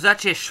 There's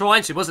actually a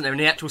shrine to him, wasn't there, in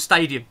the actual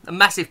stadium? A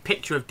massive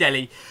picture of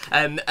Dele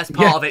as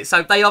part of it.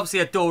 So they obviously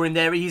adore him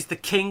there. He's the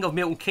king of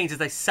Milton Keynes, as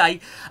they say.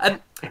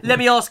 Let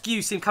me ask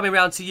you, Sim, coming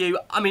round to you.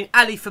 I mean,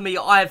 Ali, for me,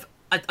 I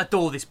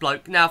adore this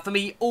bloke. Now, for me,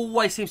 he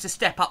always seems to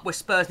step up where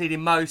Spurs need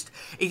him most.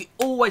 He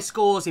always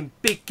scores in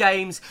big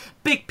games,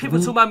 big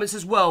pivotal moments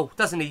as well,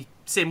 doesn't he,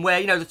 Sim,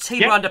 where, you know, the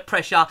team are under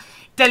pressure.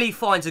 Dele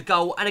finds a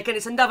goal. And again,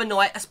 it's another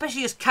night,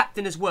 especially as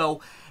captain as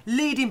well,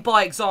 leading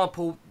by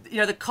example, you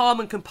know, the calm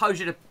and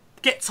composure to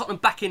get Tottenham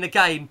back in the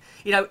game,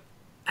 you know.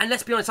 And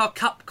let's be honest, our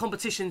cup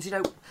competitions, you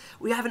know,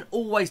 we haven't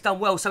always done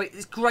well. So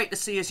it's great to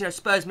see us, you know,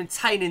 Spurs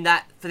maintaining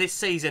that for this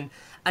season.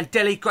 And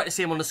Dele, great to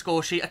see him on the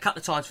score sheet a couple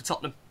of times for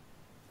Tottenham.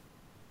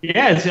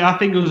 Yes, I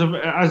think it was,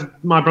 as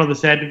my brother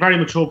said, a very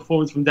mature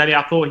performance from Dele.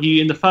 I thought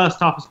in the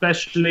first half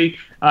especially,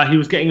 he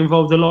was getting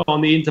involved a lot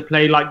on the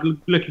interplay, like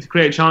looking to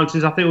create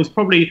chances. I think it was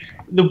probably,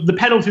 the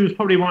penalty was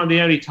probably one of the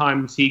only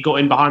times he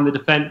got in behind the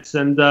defence,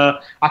 and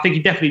I think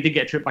he definitely did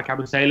get tripped by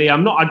Kabasele.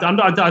 I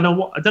don't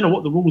know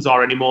what the rules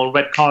are anymore on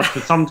red cards,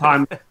 but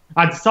sometimes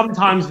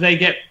they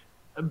get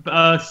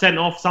sent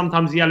off,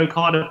 sometimes a yellow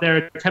card. If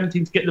they're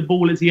attempting to get the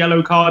ball, it's a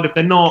yellow card. If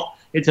they're not,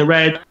 it's a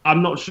red.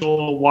 I'm not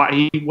sure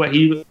why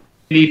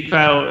he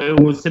felt it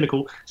was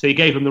cynical, so he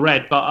gave him the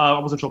red, but I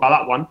wasn't sure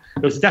about that one.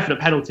 It was a definite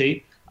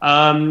penalty.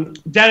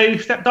 Dele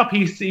stepped up.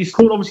 He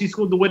scored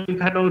the winning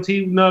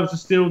penalty. Nerves are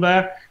still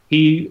there.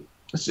 He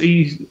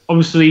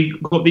obviously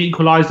got the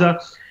equaliser.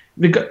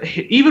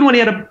 Even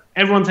when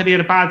everyone said he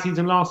had a bad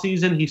season last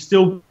season, he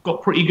still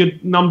got pretty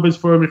good numbers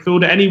for a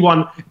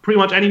midfielder. Pretty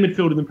much any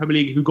midfielder in the Premier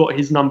League who got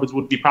his numbers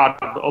would be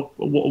proud of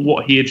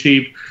what he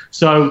achieved.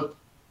 So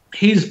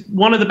he's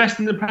one of the best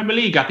in the Premier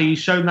League. I think he's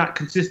shown that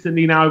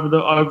consistently now over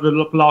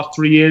the last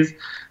 3 years.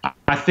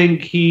 I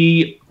think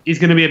he is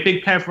going to be a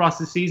big player for us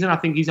this season. I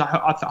think he's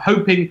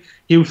hoping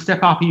he'll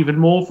step up even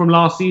more from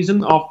last season.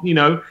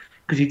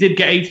 Because he did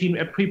get 18.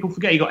 People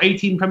forget he got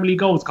 18 Premier League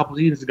goals a couple of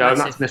seasons ago, and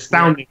that's an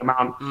astounding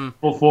amount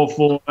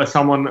for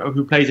someone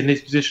who plays in his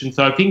position.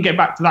 So if he can get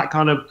back to that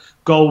kind of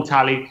goal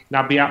tally,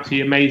 that'd be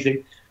absolutely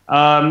amazing.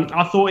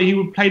 I thought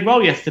he played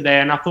well yesterday,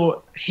 and I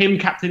thought him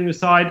captaining the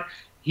side,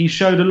 he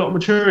showed a lot of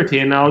maturity,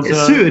 and it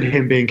suited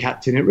him being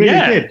captain. It really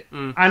did.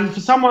 And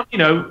for someone, you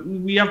know,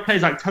 we have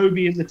players like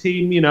Toby in the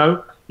team. You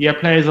know, you have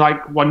players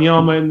like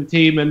Wanyama in the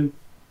team, and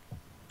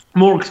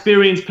more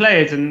experienced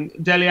players. And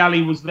Dele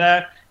Alli was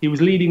there. He was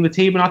leading the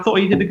team, and I thought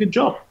he did a good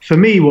job. For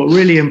me, what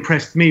really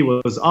impressed me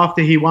was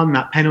after he won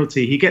that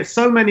penalty, he gets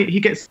so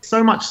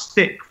much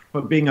stick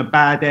for being a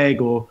bad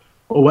egg or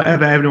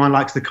whatever everyone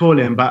likes to call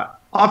him, but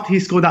after he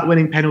scored that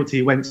winning penalty,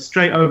 he went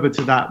straight over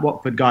to that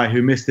Watford guy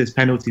who missed his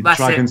penalty to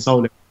try and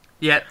console him.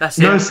 Yeah, that's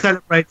no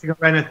celebrating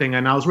or anything,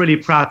 and I was really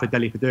proud for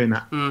Dele for doing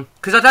that.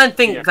 Because I don't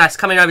think that's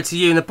coming over to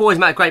you, and the boys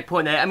made a great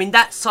point there. I mean,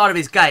 that side of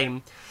his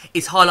game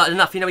is highlighted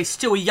enough. You know, he's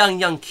still a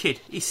young kid.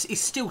 He's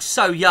still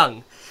so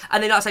young.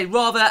 And then, like I say,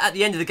 rather at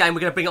the end of the game, we're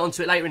going to bring it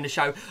onto it later in the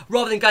show,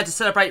 rather than going to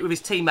celebrate with his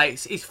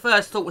teammates, his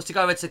first thought was to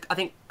go over to, I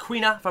think,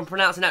 Quina, if I'm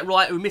pronouncing that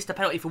right, who missed a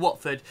penalty for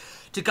Watford,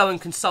 to go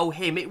and console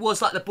him. It was,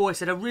 like the boy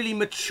said, a really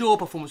mature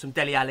performance from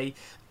Dele Alli.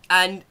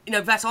 And, you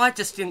know, I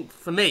just think,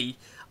 for me,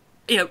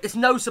 you know, it's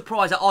no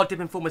surprise that our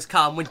dipping form has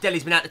come when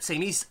Dele's been out of the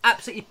team. He's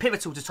absolutely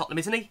pivotal to Tottenham,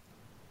 isn't he?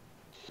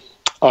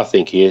 I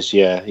think he is,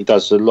 yeah. He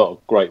does a lot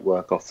of great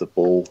work off the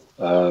ball,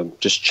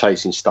 just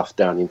chasing stuff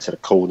down into the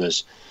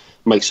corners.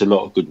 Makes a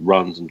lot of good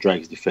runs and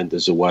drags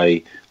defenders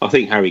away. I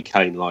think Harry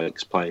Kane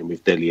likes playing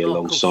with Dele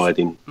alongside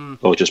him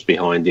or just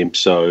behind him.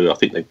 So I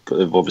think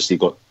they've obviously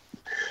got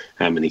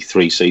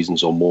 3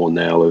 seasons or more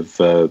now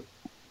of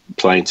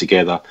playing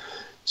together.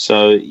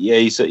 So yeah,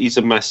 he's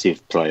a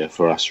massive player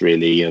for us,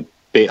 really. A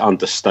bit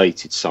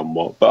understated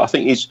somewhat, but I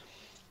think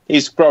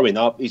he's growing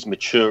up. He's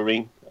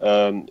maturing.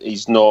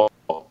 He's not.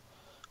 Well,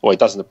 he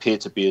doesn't appear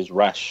to be as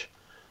rash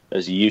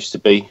as he used to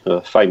be.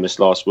 Famous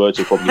last words.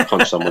 He probably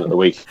punched someone at the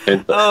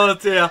weekend. But, oh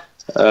dear!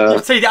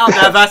 You've teed it up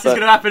now, Vass. It's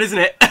going to happen, isn't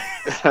it?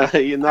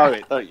 You know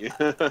it, don't you?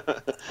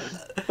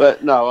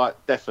 But no,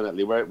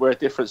 definitely we're a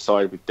different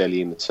side with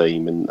Dele in the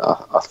team, and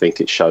I think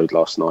it showed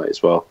last night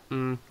as well.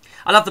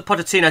 I love the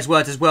Pochettino's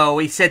words as well.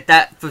 He said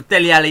that for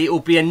Dele Alli, it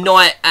will be a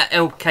night at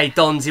LK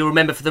Dons he'll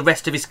remember for the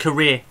rest of his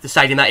career, the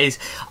stadium that is.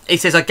 He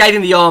says, I gave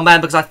him the armband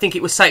because I think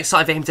it was so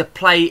exciting for him to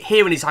play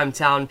here in his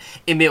hometown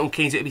in Milton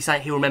Keynes. It would be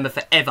something he'll remember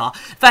forever.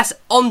 That's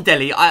on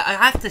Dele.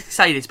 I have to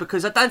say this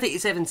because I don't think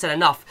it's ever said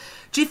enough.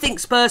 Do you think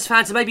Spurs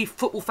fans and maybe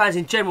football fans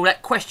in general,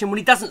 that question when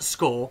he doesn't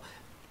score,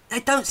 they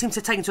don't seem to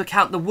take into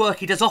account the work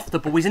he does off the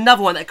ball? He's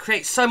another one that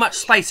creates so much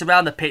space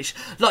around the pitch,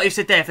 like you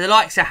said there, for the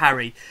likes of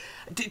Harry.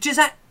 Does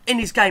that in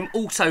his game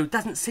also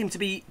doesn't seem to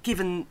be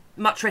given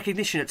much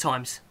recognition at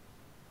times?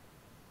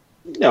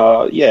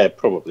 Yeah,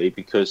 probably,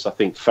 because I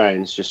think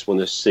fans just want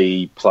to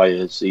see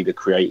players either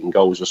creating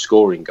goals or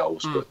scoring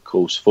goals. But of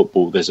course,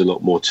 football, there's a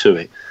lot more to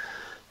it.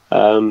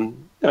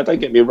 No,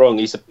 don't get me wrong,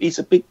 he's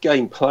a big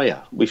game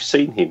player. We've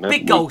seen him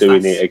big goals,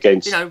 doing it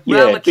against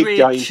Real Madrid, big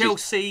games,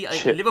 Chelsea,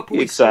 Liverpool.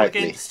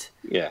 Exactly. Against.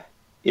 Yeah.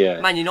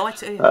 Man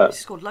United. He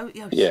scored loads.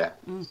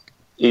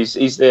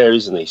 He's there,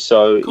 isn't he?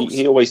 So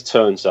he always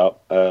turns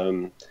up.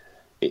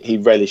 He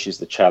relishes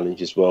the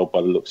challenge as well, by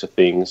the looks of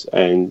things.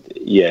 And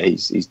yeah,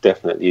 he's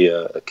definitely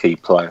a key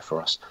player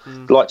for us.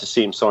 I'd like to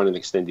see him sign an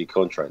extended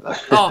contract, though.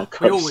 Oh,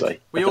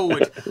 we all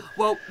would.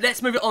 Well,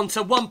 let's move it on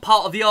to one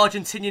part of the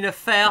Argentinian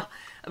affair,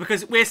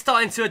 because we're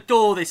starting to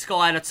adore this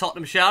guy in a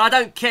Tottenham shirt. I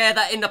don't care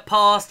that in the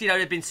past,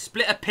 there've been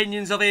split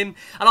opinions of him,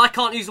 and I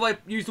can't use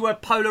the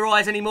word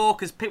polarise anymore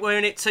because people are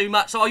in it too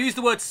much. So I'll use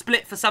the word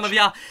split for some of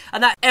you,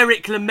 and that's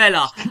Eric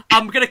Lamela.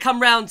 I'm going to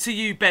come round to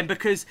you, Ben,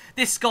 because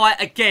this guy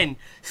again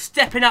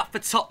stepping up for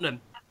Tottenham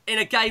in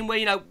a game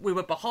where we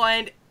were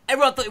behind.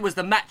 Everyone thought it was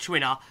the match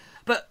winner,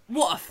 but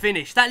what a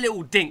finish! That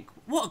little dink.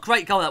 What a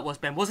great goal that was,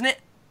 Ben, wasn't it?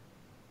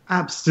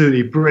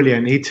 Absolutely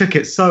brilliant. He took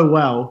it so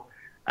well,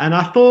 and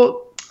I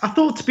thought,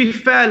 to be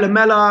fair,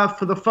 Lamela,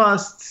 for the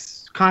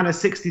first kind of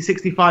 60,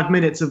 65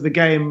 minutes of the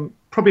game,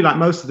 probably like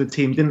most of the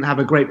team, didn't have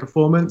a great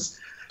performance,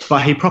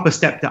 but he proper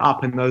stepped it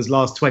up in those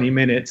last 20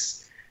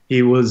 minutes.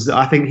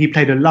 I think he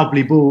played a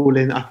lovely ball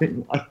in, I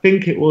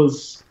think it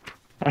was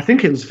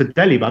for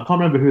Dele, but I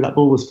can't remember who that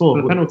ball was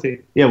for. The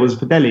penalty. Yeah, it was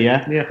for Dele,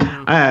 yeah?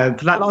 Yeah.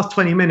 For that last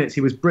 20 minutes,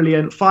 he was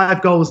brilliant.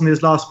 5 goals in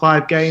his last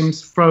 5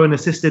 games, throw an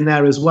assist in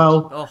there as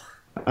well.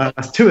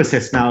 That's 2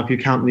 assists now if you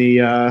count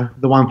the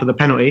one for the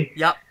penalty.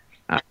 Yep.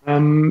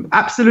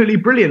 Absolutely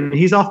brilliant.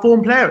 He's our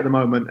form player at the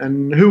moment,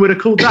 and who would have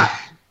called that?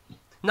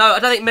 No, I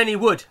don't think many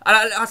would.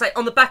 And I say,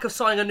 on the back of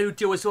signing a new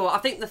deal as well, I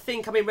think the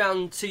thing coming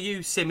round to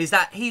you, Sim, is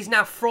that he's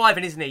now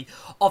thriving, isn't he,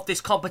 of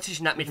this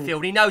competition at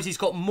midfield. He knows he's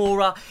got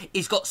Mora,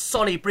 he's got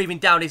Sonny breathing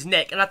down his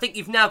neck, and I think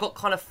you've now got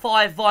kind of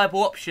 5 viable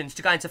options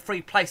to go into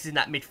 3 places in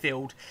that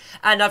midfield.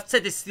 And I've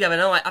said this the other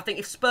night, I think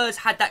if Spurs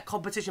had that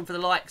competition for the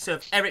likes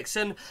of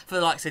Eriksen, for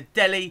the likes of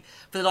Dele,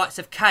 for the likes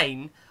of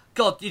Kane,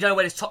 God, you don't know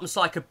where this Tottenham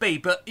side could be,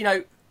 but,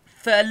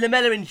 for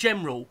Lamela in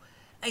general,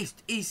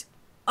 he's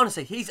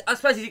honestly, I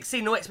suppose he's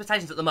exceeding all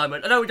expectations at the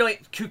moment. I know we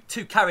don't get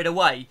too carried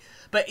away,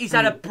 but he's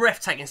had a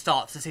breathtaking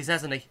start to the season,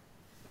 hasn't he?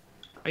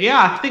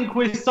 Yeah, I think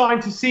we're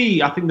starting to see,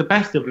 the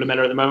best of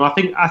Lamela at the moment.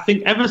 I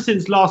think ever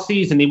since last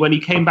season, when he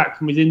came back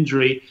from his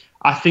injury,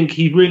 I think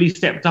he really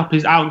stepped up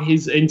his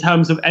in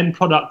terms of end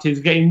product.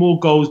 He's getting more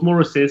goals, more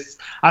assists.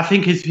 I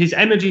think his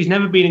energy's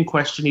never been in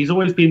question. He's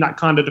always been that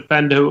kind of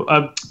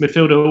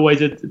midfielder who always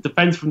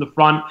defends from the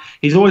front.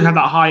 He's always had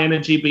that high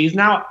energy, but he's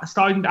now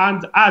starting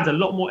to add a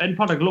lot more end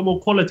product, a lot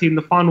more quality in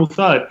the final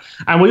third.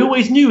 And we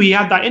always knew he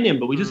had that in him,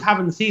 but we just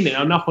haven't seen it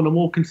enough on a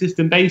more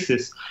consistent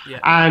basis. Yeah.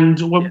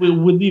 And when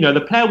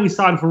the player we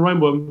signed from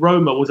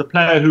Roma was a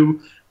player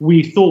who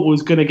we thought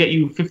was going to get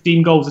you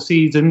 15 goals a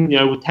season,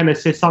 with 10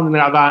 assists, something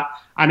like that.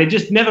 And it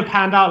just never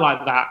panned out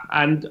like that.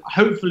 And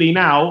hopefully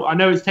now, I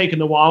know it's taken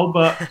a while,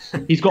 but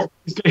in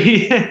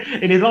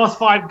his last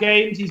 5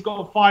 games, he's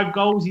got 5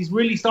 goals. He's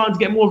really starting to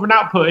get more of an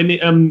output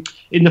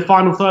in the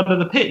final third of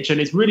the pitch.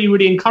 And it's really,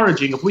 really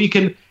encouraging. If he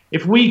could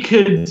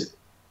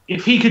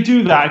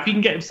do that, if he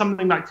can get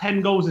something like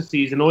 10 goals a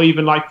season or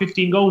even like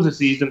 15 goals a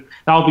season,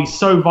 that would be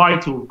so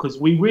vital, because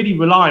we really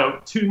rely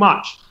on too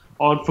much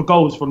for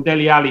goals from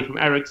Dele Alli, from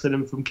Eriksen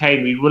and from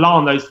Kane. We rely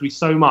on those 3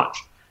 so much.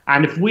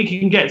 And if we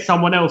can get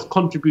someone else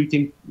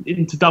contributing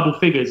into double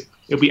figures,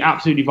 it'll be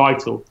absolutely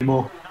vital.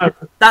 That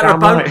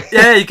Rabona, right.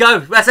 Yeah, there you go.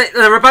 That's it.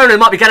 Rabona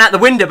might be going out the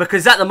window,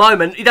 because at the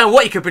moment, you don't know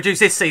what he could produce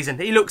this season.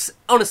 He looks,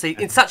 honestly,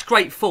 in such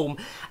great form.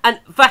 And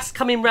Vass,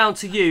 coming round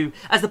to you,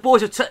 as the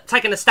boys have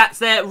taken the stats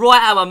there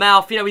right out of my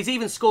mouth. He's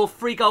even scored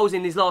 3 goals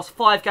in his last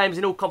 5 games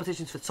in all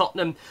competitions for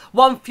Tottenham.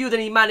 1 fewer than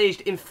he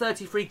managed in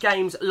 33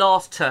 games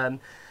last term.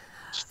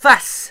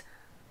 Vass,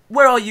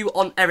 where are you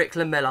on Eric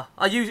Lamela?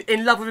 Are you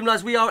in love with him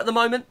as we are at the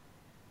moment?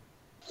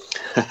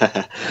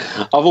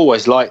 I've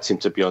always liked him,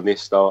 to be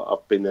honest.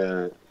 I've been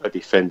a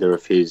defender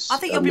of his. I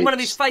think he'll be one of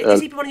his favourites.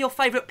 Has he been one of your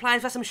favourite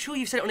players? I'm sure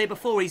you've said it on here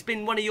before. He's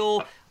been one of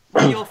your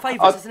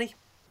favourites, hasn't he?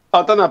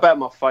 I don't know about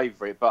my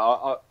favourite,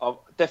 but I've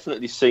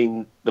definitely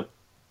seen the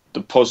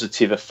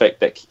positive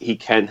effect that he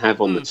can have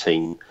on the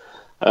team.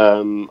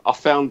 I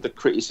found the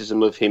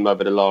criticism of him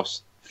over the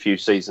last few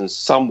seasons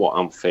somewhat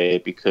unfair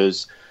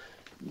because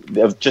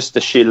of just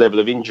the sheer level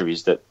of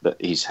injuries that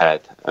he's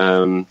had.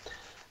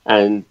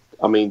 And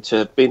I mean, to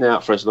have been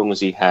out for as long as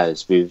he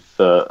has with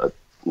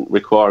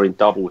requiring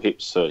double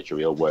hip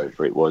surgery or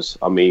whatever it was,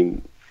 I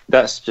mean,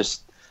 that's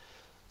just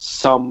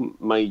some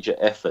major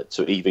effort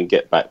to even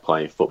get back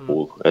playing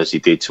football as he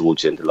did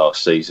towards the end of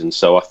last season.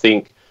 So I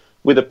think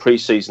with a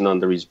pre-season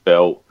under his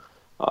belt,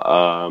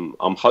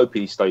 I'm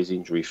hoping he stays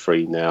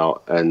injury-free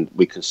now and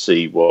we can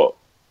see what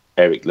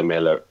Eric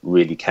Lamela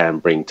really can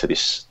bring to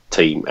this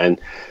team. And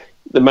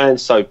the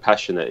man's so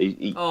passionate.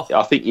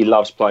 I think he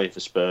loves playing for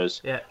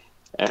Spurs. Yeah.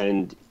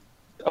 And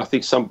I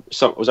think I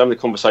was having a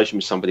conversation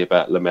with somebody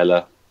about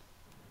Lamela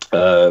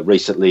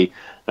recently,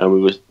 and we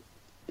were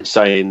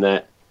saying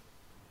that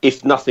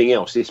if nothing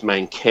else, this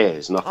man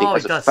cares. And I think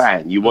as a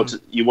fan, you want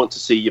to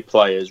see your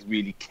players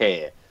really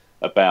care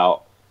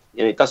about.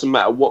 And it doesn't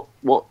matter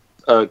what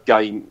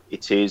game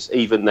it is.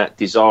 Even that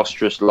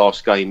disastrous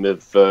last game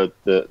of the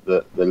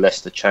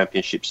Leicester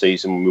Championship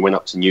season when we went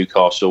up to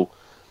Newcastle.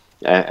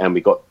 And we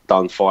got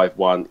done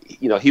 5-1.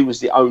 You know, he was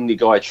the only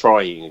guy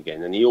trying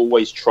again, and he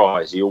always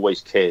tries. He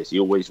always cares. He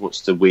always wants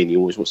to win. He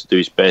always wants to do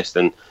his best,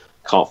 and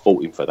can't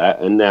fault him for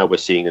that. And now we're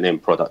seeing an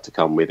end product to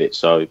come with it.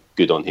 So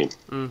good on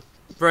him.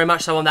 Very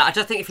much so on that. I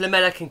just think if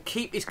Lamela can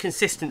keep his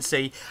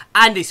consistency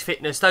and his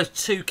fitness, those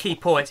two key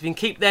points, if he can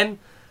keep them,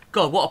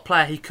 God, what a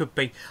player he could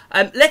be.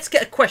 Let's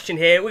get a question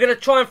here. We're going to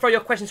try and throw your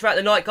questions throughout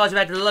the night, guys. We've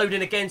had a load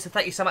in again, so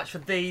thank you so much for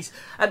these.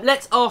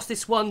 Let's ask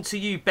this one to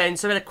you, Ben.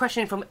 So we had a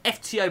question from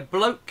FTO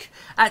Bloke,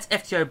 at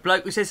FTO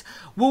Bloke, who says,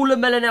 will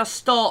Lamela now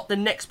start the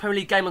next Premier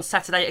League game on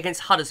Saturday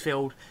against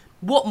Huddersfield?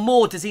 What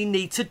more does he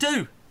need to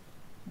do?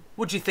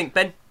 What do you think,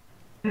 Ben?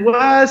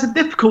 Well, it's a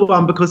difficult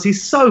one because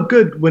he's so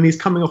good when he's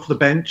coming off the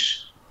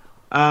bench.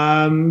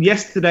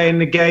 Yesterday in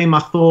the game, I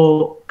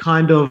thought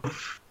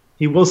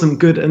he wasn't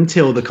good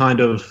until the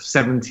kind of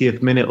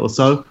 70th minute or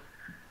so.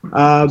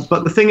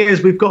 But the thing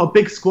is, we've got a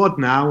big squad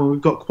now, and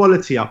we've got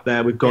quality up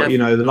there. We've got, the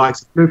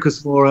likes of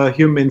Lucas Moura,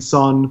 Heung-min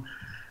Son.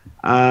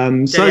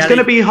 So it's going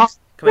to be hard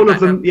for all of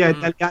them. Yeah,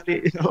 Dele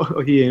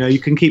Alli, you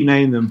can keep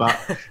naming them, but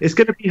it's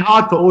going to be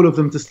hard for all of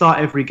them to start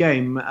every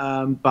game.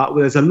 But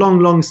there's a long,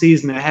 long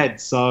season ahead,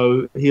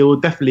 so he'll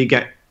definitely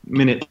get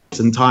minutes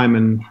and time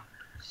and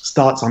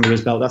starts under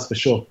his belt, that's for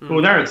sure.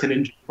 Well, Eriksen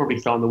injury probably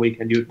start on the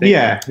weekend, you would think.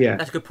 Yeah.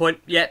 That's a good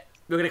point. Yeah.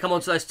 We're going to come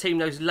on to those team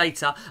notes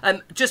later.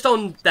 Just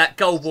on that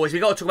goal, boys,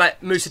 we've got to talk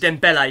about Moussa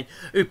Dembele,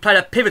 who played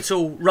a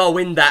pivotal role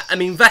in that. I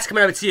mean, Vas,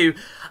 coming over to you.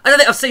 I don't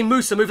think I've seen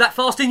Moussa move that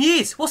fast in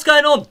years. What's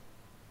going on?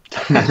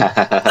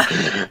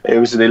 It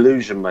was an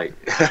illusion, mate.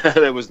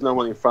 There was no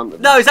one in front of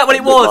him. No, is that what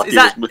it was? It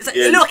looked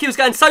like he was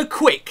going so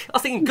quick. I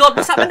was thinking, God,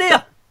 what's happening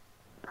here?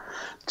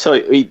 So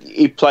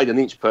he played an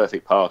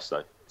inch-perfect pass,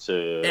 though,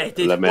 to he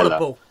did. Lamela. What a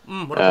ball.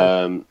 What a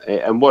ball.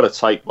 And what a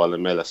take by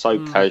Lamela,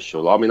 so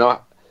casual. I mean,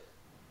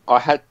 I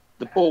had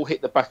the ball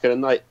hit the back of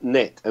the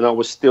net, and I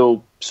was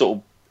still sort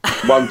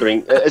of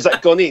wondering, has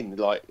that gone in?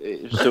 Like,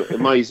 it was an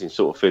amazing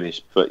sort of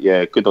finish. But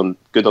yeah, good on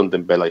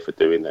Dembele for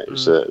doing that. It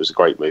was a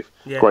great move,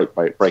 great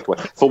breakaway.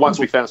 For once,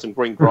 we found some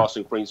green grass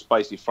and green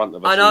space in front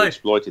of us, and we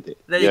exploited it.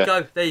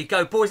 There you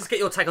go, boys. Let's get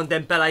your take on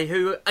Dembele,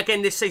 who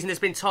again this season there's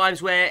been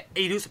times where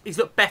he's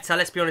looked better.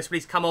 Let's be honest, when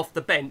he's come off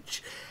the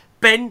bench.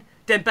 Ben,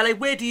 Dembele,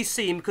 where do you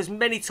see him? Because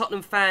many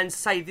Tottenham fans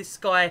say this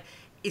guy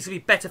is going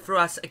to be better for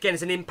us, again,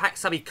 as an impact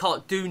sub. He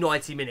can't do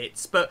 90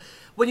 minutes. But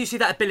when you see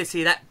that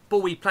ability, that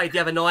ball he played the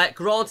other night,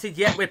 granted,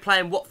 we're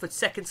playing Watford's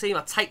second team.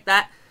 I take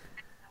that.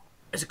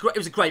 It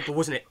was a great ball,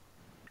 wasn't it?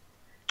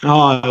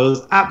 Oh, it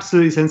was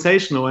absolutely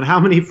sensational. And how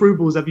many through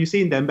balls have you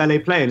seen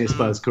Dembele play in his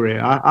first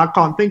career? I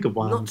can't think of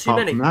one. Not too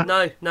many.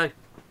 No.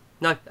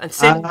 And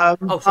Sim...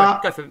 go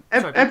for it.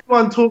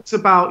 Everyone talks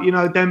about,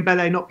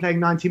 Dembele not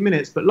playing 90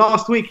 minutes. But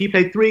last week, he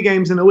played 3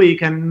 games in a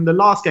week. And the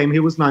last game, he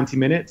was 90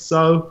 minutes.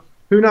 So...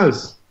 who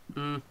knows?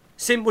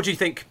 Sim, what do you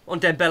think on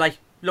Dembele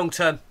long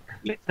term?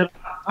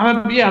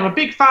 I'm a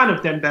big fan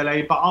of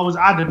Dembele, but I was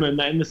adamant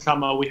that in the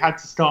summer we had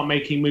to start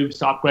making moves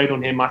to upgrade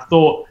on him. I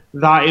thought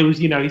that it was,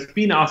 he's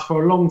been at us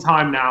for a long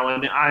time now,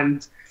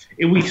 and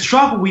we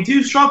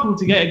do struggle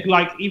to get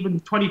like even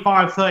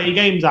 25, 30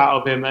 games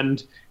out of him,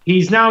 and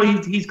he's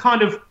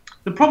kind of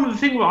the problem. The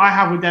thing that I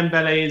have with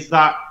Dembele is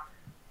that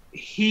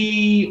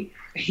he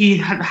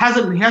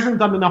hasn't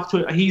done enough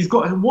to. He's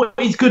got what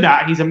he's good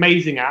at. He's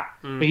amazing at,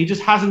 but he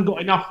just hasn't got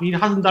enough. He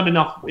hasn't done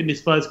enough in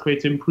his first career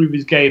to improve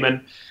his game,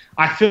 and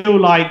I feel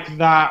like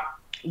that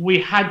we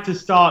had to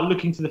start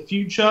looking to the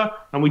future,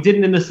 and we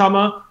didn't in the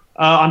summer,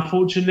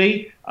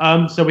 unfortunately.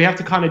 So we have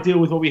to kind of deal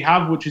with what we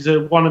have, which is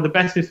one of the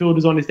best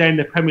midfielders on his day in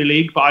the Premier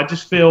League. But I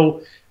just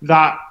feel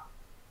that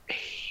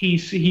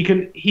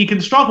he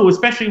can struggle,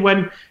 especially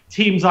when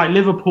teams like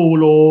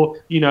Liverpool or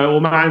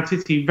Man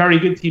City, very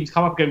good teams,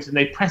 come up against him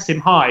and they press him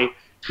high.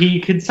 He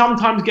can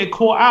sometimes get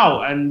caught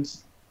out, and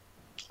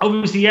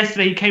obviously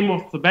yesterday he came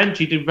off the bench.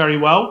 He did very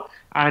well,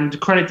 and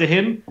credit to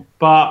him.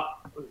 But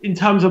in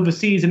terms of the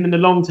season in the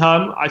long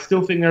term, I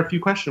still think there are a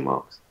few question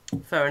marks.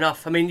 Fair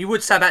enough. I mean, you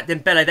would say about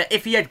Dembele that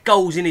if he had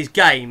goals in his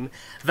game,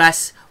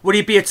 Vas, would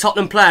he be a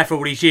Tottenham player for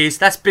all these years?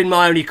 That's been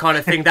my only kind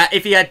of thing. That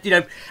if he had,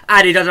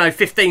 added,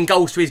 15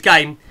 goals to his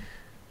game,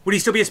 would he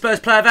still be a Spurs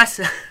player, Vas?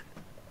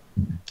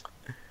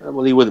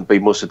 Well, he wouldn't be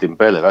Moussa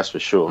Dembele, that's for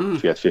sure,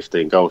 if he had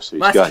 15 goals to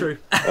his game. That's true.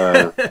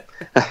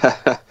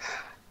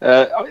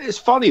 It's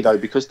funny, though,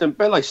 because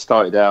Dembele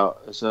started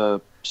out as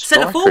a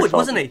centre forward,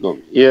 wasn't he?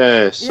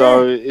 Yeah,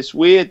 so it's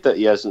weird that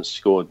he hasn't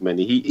scored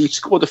many. He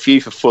scored a few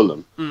for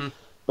Fulham.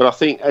 But I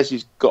think as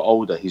he's got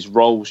older, his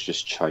role's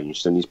just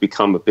changed and he's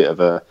become a bit of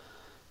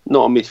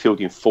not a midfield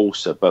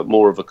enforcer, but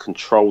more of a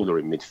controller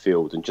in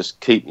midfield and just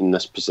keeping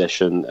us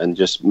possession and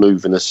just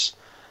moving us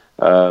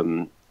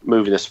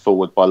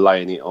forward by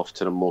laying it off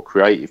to the more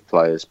creative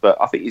players.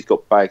 But I think he's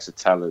got bags of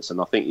talents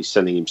and I think he's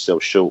selling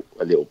himself short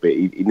a little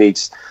bit. He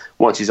needs,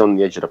 once he's on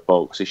the edge of the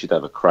box, he should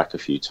have a crack a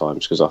few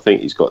times because I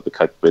think he's got the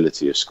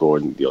capability of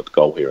scoring the odd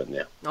goal here and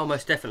there. Oh,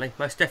 most definitely,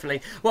 most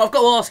definitely. Well, I've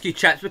got to ask you,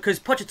 chaps, because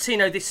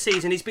Pochettino this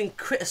season, he's been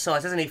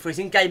criticised, hasn't he, for his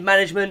in-game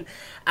management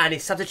and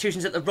his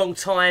substitutions at the wrong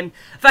time.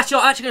 Vassi,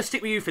 I'm actually going to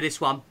stick with you for this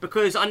one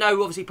because I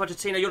know, obviously,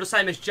 Pochettino, you're the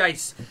same as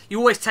Jace. You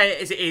always tell it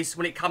as it is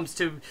when it comes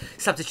to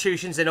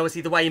substitutions and,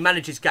 obviously, the way he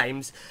manages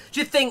games. Do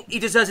you think he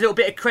deserves a little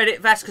bit of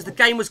credit, Vas, because the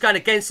game was going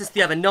against us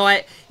the other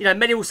night?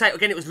 Many will say,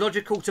 again, it was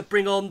logical to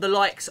bring on the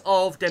likes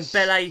of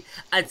Dembele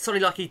and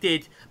something like he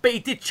did, but he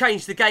did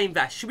change the game,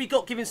 Vas. Should we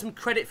not give him some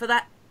credit for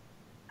that?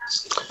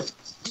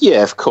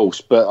 Yeah, of course,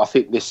 but I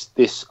think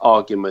this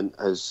argument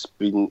has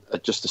been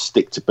just a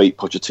stick to beat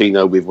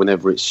Pochettino with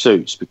whenever it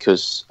suits,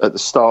 because at the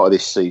start of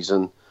this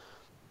season,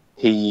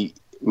 he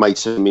made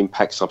some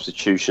impact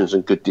substitutions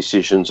and good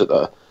decisions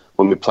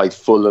when we played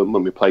Fulham,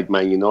 when we played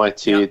Man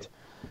United,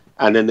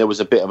 and then there was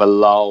a bit of a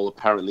lull.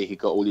 Apparently, he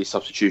got all these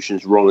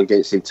substitutions wrong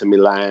against Inter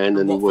Milan,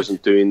 and he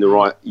wasn't doing the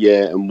right,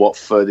 and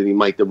Watford, and he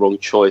made the wrong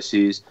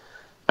choices.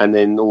 And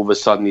then all of a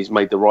sudden he's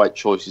made the right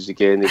choices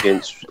again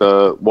against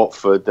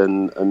Watford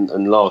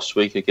and last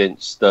week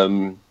against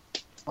Brighton.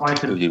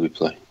 Who did we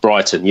play?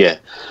 Brighton, yeah.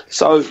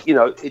 So,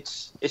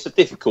 it's a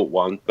difficult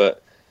one,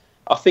 but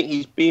I think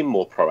he's being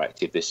more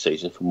proactive this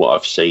season from what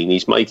I've seen.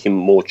 He's making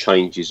more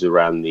changes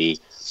around the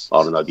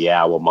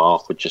hour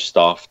mark or just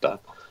after.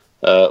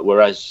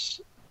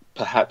 Whereas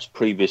perhaps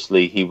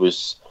previously he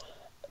was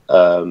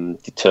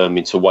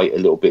determined to wait a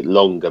little bit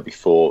longer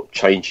before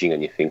changing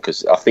anything,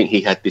 because I think he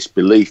had this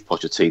belief,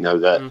 Pochettino,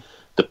 that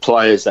the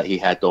players that he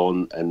had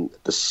on and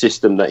the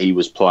system that he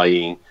was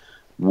playing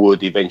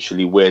would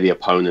eventually wear the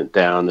opponent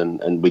down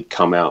and we'd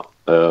come out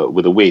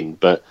with a win.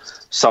 But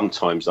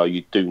sometimes, though,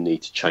 you do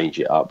need to change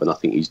it up, and I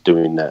think he's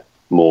doing that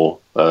more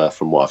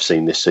from what I've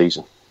seen this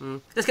season.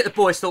 Let's get the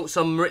boys' thoughts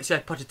on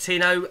Mauricio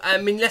Pochettino.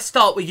 Let's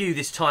start with you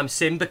this time,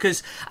 Sim,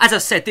 because, as I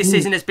said, this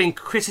season there's been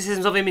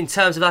criticisms of him in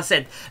terms of,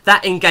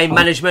 that in-game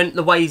management,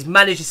 the way he's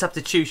managed his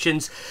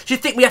substitutions. Do you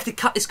think we have to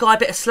cut this guy a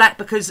bit of slack?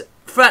 Because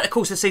throughout the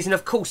course of the season,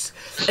 of course,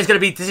 there's going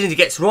to be decisions he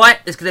gets right,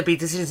 there's going to be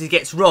decisions he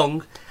gets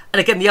wrong. And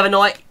again, the other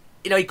night,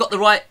 he got the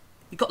right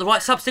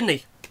subs, didn't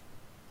he?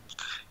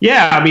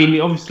 Yeah,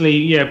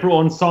 obviously,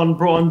 brought on Son,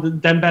 brought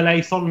on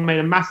Dembele. Son made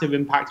a massive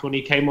impact when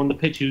he came on the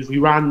pitch. He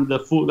ran the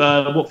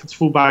Watford's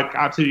fullback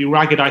absolutely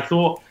ragged, I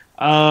thought.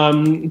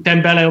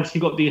 Dembele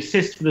obviously got the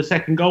assist for the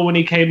second goal when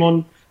he came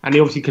on, and he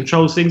obviously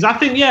controls things. I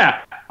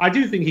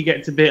do think he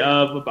gets a bit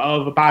of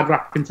a bad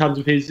rap in terms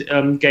of his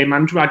game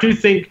management. I do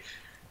think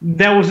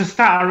there was a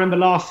stat I remember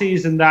last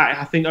season that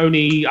I think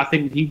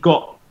he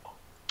got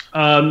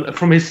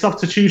from his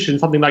substitution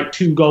something like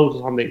 2 goals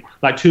or something,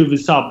 like 2 of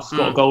his subs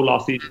got a goal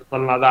last season,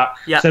 something like that.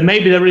 So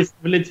maybe there is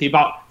validity,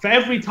 but for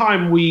every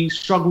time we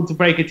struggle to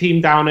break a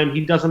team down and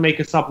he doesn't make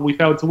a sub and we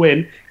fail to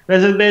win,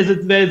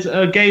 there's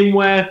a game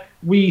where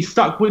we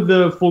stuck with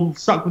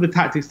the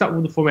tactics, stuck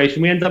with the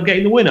formation, we end up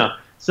getting the winner.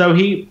 So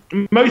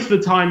most of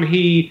the time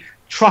he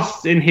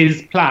trusts in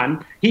his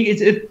plan.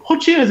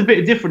 Pochettino is a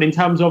bit different in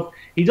terms of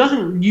he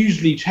doesn't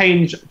usually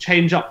change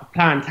up the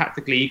plan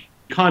tactically.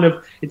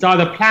 It's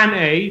either plan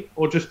A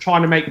or just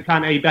trying to make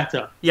plan A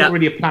better. It's not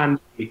really a plan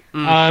B.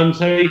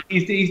 So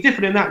he's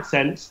different in that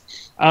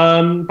sense.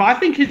 But I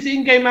think his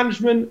in-game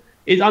management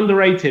is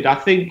underrated. I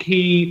think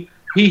he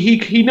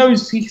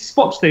knows, he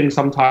spots things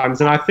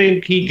sometimes, and I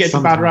think he gets a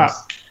bad rap.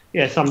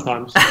 Yeah,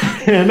 sometimes.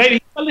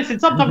 Maybe. But listen,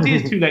 sometimes it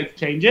is too late to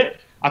change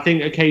it. I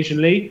think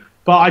occasionally,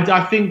 but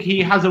I think he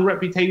has a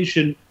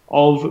reputation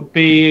of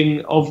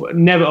really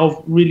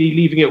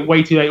leaving it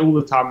way too late all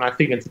the time, and I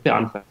think it's a bit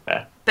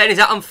unfair. Ben, is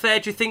that unfair?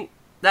 Do you think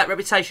that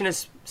reputation,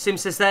 as Sim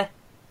says there?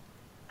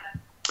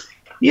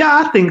 Yeah,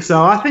 I think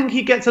so. I think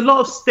he gets a lot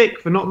of stick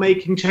for not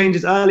making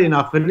changes early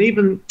enough, and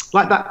even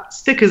that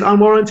stick is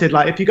unwarranted.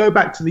 If you go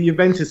back to the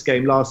Juventus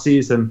game last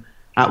season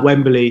at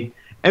Wembley,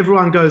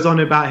 everyone goes on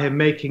about him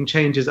making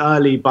changes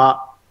early, but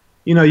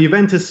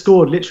Juventus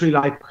scored literally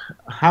like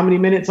how many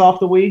minutes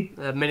after we?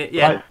 A minute,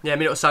 yeah. Like, a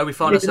minute or so we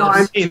find you know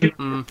ourselves. what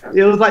I mean?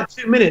 It was like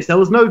 2 minutes. There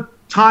was no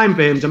time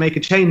for him to make a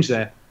change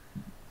there.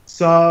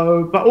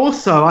 So, but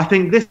also, I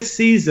think this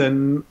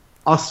season,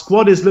 our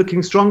squad is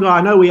looking stronger.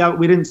 I know we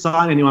didn't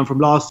sign anyone from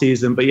last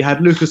season, but you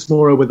had Lucas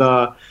Moura with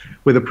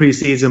a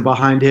pre-season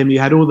behind him. You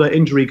had all the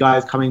injury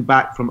guys coming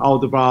back from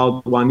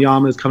Alderweireld,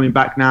 Wanyama's coming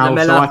back now.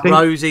 Lamella, so I think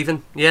Rose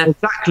even, yeah.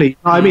 Exactly.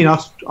 I mean,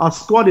 our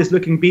squad is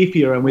looking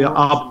beefier,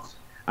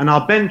 and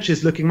our bench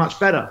is looking much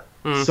better.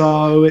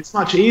 So it's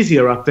much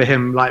easier for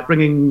him, like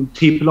bringing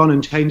people on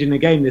and changing the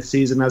game this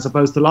season as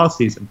opposed to last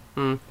season.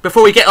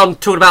 Before we get on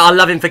talking about our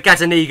loving for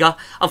Gazzaniga,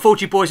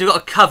 unfortunately, boys, we've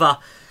got to cover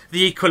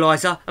the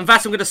equaliser. And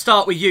Vass, I'm going to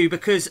start with you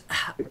because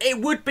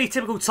it would be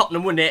typical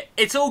Tottenham, wouldn't it?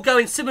 It's all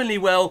going similarly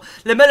well.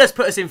 Lamella's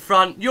put us in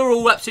front. You're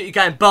all absolutely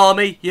going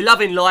balmy. You're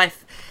loving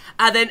life.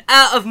 And then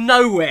out of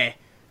nowhere,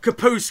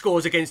 Capoue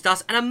scores against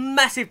us and a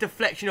massive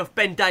deflection off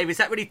Ben Davies.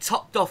 That really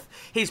topped off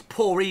his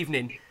poor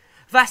evening.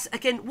 Vass,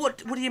 again, what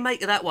do you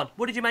make of that one?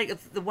 What did you make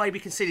of the way we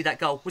conceded that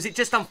goal? Was it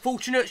just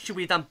unfortunate? Should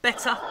we have done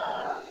better?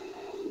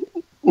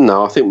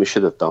 No, I think we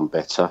should have done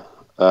better.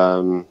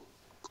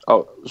 I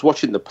was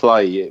watching the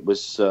play. It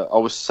was I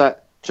was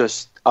sat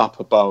just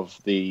up above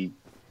the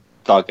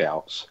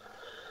dugouts,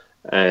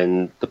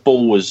 and the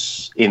ball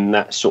was in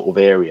that sort of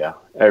area.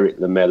 Eric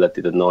Lamella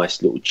did a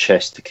nice little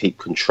chest to keep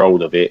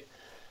control of it,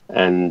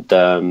 and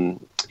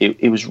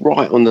it was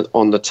right on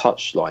the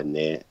touchline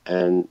there.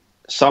 And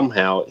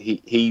somehow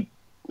he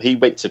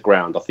went to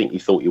ground. I think he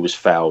thought he was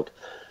fouled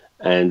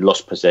and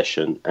lost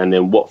possession, and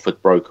then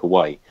Watford broke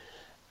away,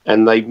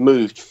 and they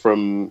moved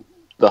from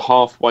the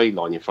halfway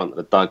line in front of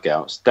the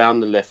dugouts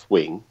down the left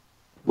wing,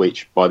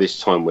 which by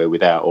this time we're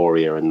without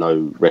Aurier and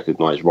no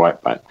recognised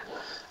right back,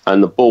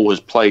 and the ball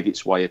has played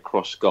its way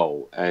across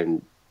goal,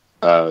 and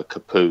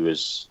Capoue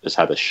has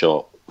had a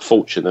shot.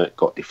 Fortunate,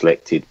 got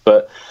deflected,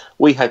 but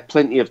we had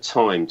plenty of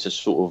time to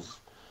sort of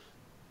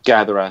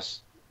gather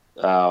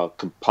our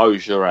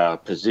composure, our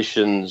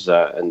positions,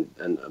 and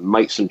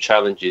make some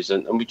challenges,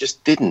 and we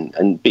just didn't.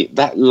 And be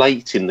that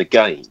late in the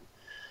game,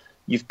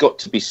 you've got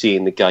to be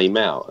seeing the game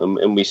out.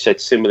 And we said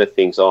similar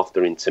things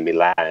after Inter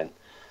Milan,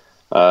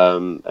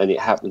 and it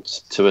happened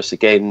to us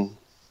again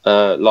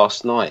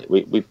last night.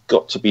 We've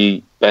got to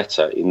be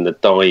better in the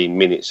dying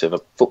minutes of a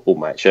football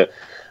match. I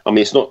mean,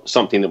 it's not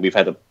something that we've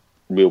had a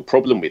real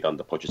problem with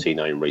under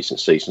Pochettino in recent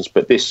seasons,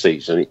 but this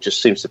season it just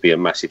seems to be a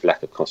massive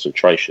lack of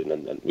concentration,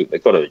 and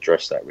they've got to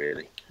address that,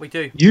 really. We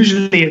do.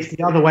 Usually it's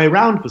the other way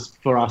around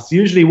for us.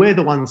 Usually we're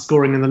the ones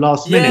scoring in the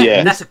last minute.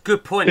 Yeah, that's a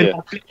good point.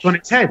 On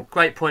its head.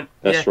 Great point.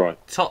 That's right.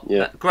 Top.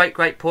 Yeah.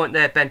 Great point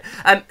there, Ben.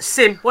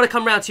 Sim, want to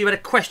come round to you. We had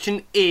a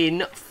question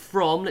in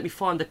from, let me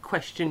find the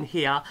question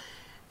here.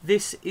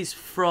 This is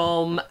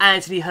from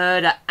Anthony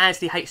Hurd at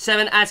Anthony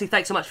H7. Anthony,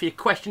 thanks so much for your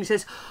question. He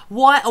says,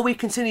 why are we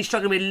continually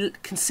struggling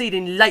with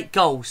conceding late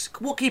goals?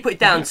 What can you put it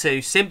down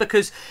to, Sim?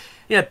 Because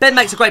Ben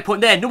makes a great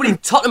point there. Normally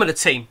Tottenham are the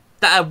team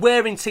that are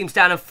wearing teams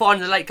down and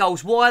finding the late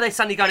goals. Why are they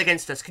suddenly going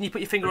against us? Can you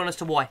put your finger on as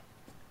to why?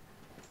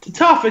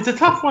 It's a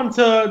tough one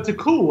to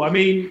call. I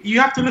mean,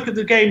 you have to look at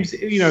the games,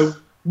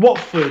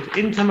 Watford,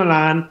 Inter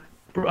Milan,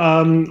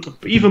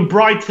 even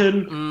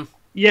Brighton.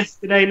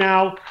 Yesterday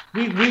now,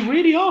 we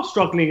really are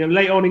struggling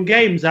late on in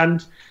games,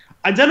 and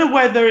I don't know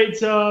whether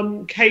it's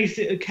a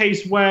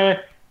case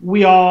where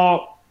we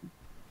are,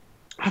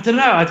 I don't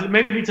know,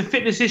 maybe it's a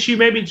fitness issue,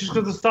 maybe it's just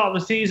because at the start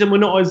of the season we're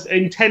not as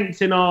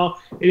intense in our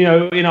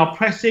in our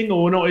pressing,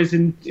 or we're not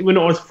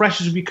as fresh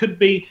as we could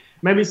be.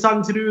 Maybe it's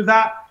something to do with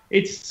that.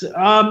 It's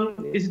a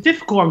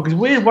difficult one because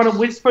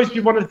we're supposed to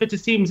be one of the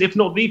fittest teams, if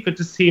not the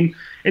fittest team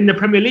in the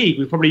Premier League.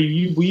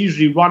 We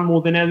usually run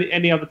more than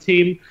any other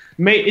team.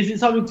 Is it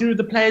something to do with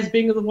the players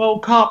being at the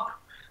World Cup?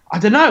 I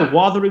don't know.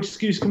 What other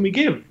excuse can we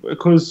give?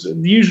 Because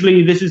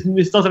usually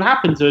this doesn't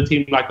happen to a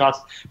team like us.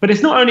 But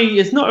it's not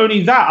only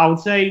that. I would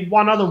say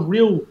one other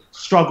real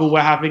struggle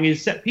we're having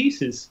is set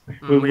pieces.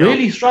 We're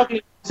really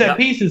struggling with set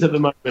pieces at the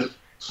moment.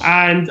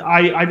 And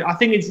I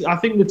think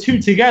the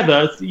two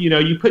together,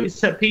 you put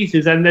set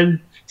pieces and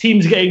then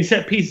teams getting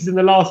set pieces in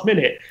the last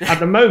minute. At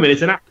the moment,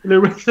 it's an absolute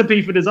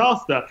recipe for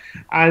disaster.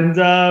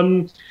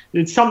 And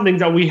it's something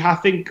that I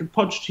think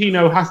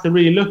Pochettino has to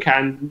really look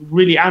at and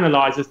really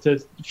analyse as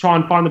to try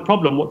and find the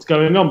problem, what's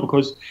going on.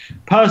 Because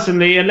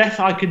personally, unless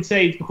I could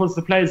say it's because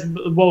the players of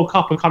the World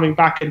Cup are coming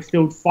back and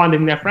still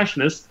finding their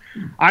freshness,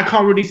 I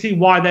can't really see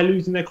why they're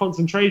losing their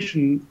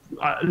concentration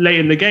late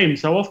in the game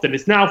so often.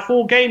 It's now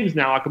 4 games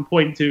now I can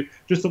point to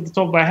just off the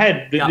top of my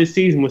head that this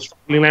season was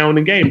struggling late on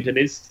in games, and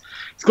it's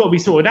got to be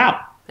sorted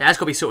out. Yeah, it's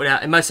got to be sorted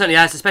out. It most certainly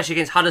has, especially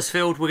against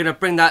Huddersfield. We're going to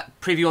bring that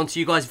preview on to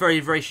you guys very,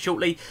 very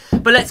shortly.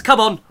 But let's come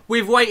on.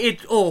 We've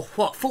waited,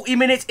 40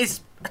 minutes?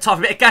 It's time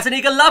for a bit of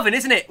Gazzaniga loving,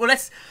 isn't it? Well,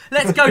 let's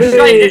go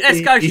straight.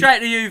 Let's go straight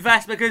to you,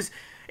 Vass, because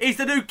he's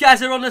the new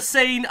Gazza on the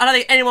scene. I don't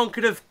think anyone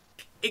could have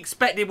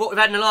expected what we've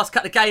had in the last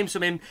couple of games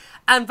from him.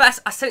 And Vass,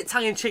 I said it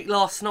tongue-in-cheek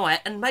last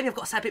night, and maybe I've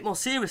got to say it a bit more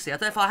seriously. I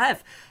don't know if I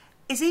have.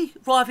 Is he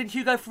rivaling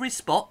Hugo for his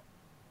spot?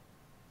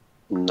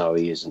 No,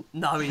 he isn't.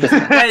 No, he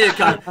isn't. There you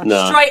go.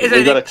 No, Straight as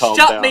we've gotta anything. calm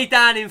Shut down. me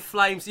down in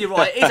flames. You're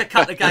right. It is a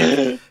cut the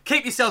game.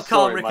 Keep yourself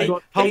calm, Sorry, Ricky.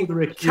 mate.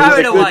 Carried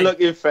He's a away.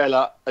 good-looking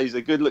fella. He's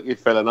a good-looking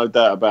fella, no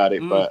doubt about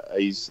it. But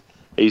he's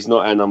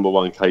not our number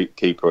one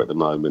keeper at the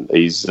moment.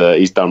 He's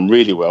done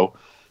really well.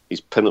 His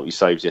penalty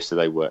saves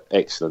yesterday were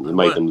excellent. He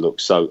made them look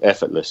so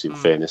effortless. In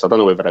fairness, I don't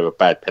know whether they were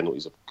bad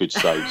penalties or good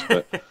saves,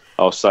 but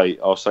I'll say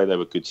they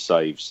were good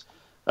saves.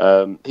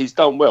 He's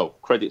done well.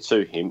 Credit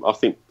to him. I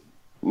think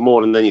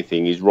more than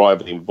anything, he's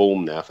rivaling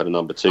Vaughan now for the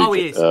number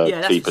 2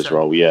 keeper's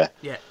role. Yeah.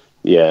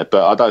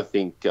 But I don't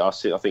think. I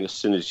think as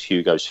soon as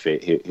Hugo's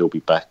fit, he'll be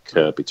back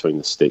between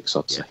the sticks.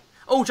 I'd say.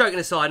 All joking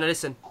aside, now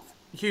listen.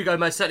 Hugo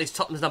most certainly is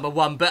Tottenham's number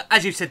 1, but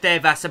as you said there,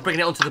 Vass, and bringing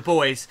it on to the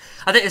boys,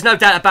 I think there's no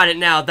doubt about it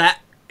now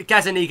that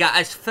Gazaniga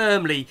has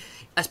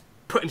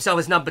put himself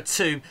as number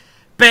 2.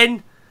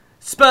 Ben,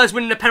 Spurs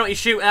winning the penalty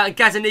shootout and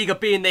Gazaniga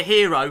being the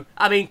hero.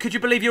 I mean, could you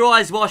believe your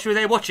eyes whilst you were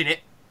there watching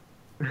it?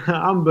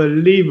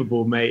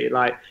 Unbelievable, mate.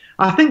 Like,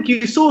 I think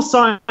you saw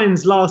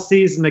signs last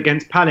season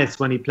against Palace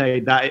when he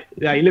played that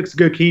he looks a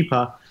good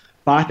keeper.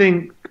 But I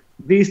think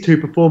these 2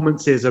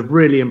 performances have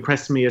really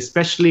impressed me,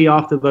 especially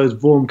after those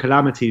Vaughan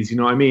calamities, you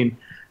know what I mean?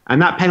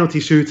 And that penalty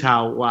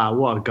shootout, wow,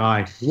 what a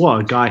guy.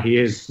 What a guy he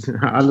is.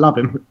 I love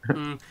him.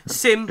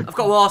 Sim, I've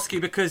got to ask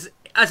you because,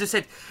 as I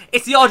said,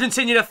 it's the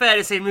Argentinian Affair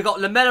this season. We've got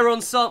Lamela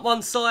on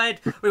one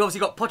side. We've obviously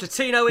got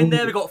Pochettino in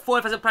there. We've got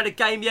Foyth hasn't played a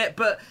game yet,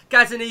 but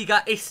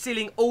Gazaniga is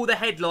stealing all the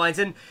headlines.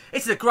 And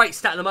this is a great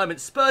stat at the moment.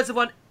 Spurs have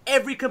won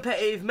every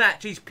competitive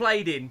match he's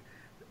played in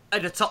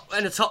a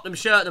Tottenham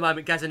shirt at the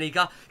moment,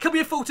 Gazaniga. Can we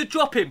afford to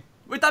drop him?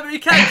 We don't think we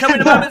can. Come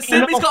in a moment,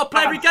 Sim. He's got to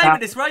play every game at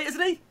this rate,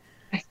 isn't he?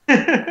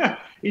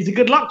 He's a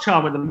good luck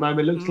charm at the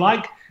moment, looks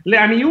like.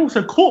 And he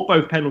also caught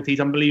both penalties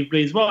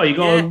unbelievably as well. You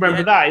got to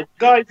remember that.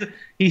 Guys,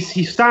 he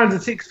stands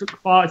at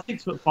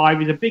 6'5".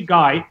 He's a big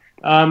guy,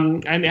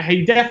 and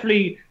he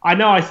definitely. I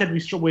know I said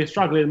we're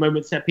struggling at the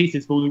moment set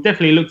pieces, but we've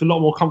definitely looked a lot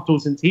more comfortable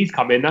since he's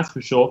come in. That's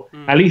for sure.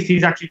 At least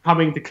he's actually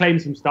coming to claim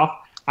some stuff.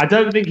 I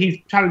don't think he's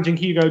challenging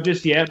Hugo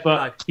just yet,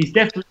 but he's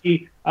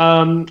definitely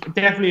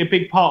a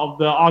big part of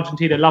the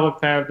Argentina love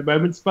affair at the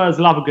moment. Spurs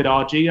love a good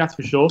RG, that's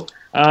for sure.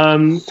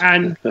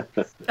 And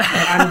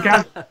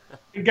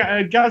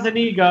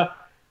Gazaniga,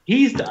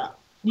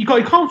 you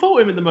can't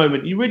fault him at the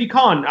moment. You really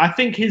can't. I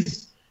think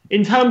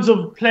in terms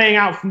of playing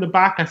out from the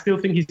back, I still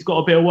think he's got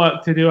a bit of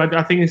work to do.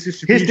 I think his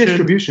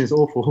distribution is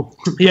awful.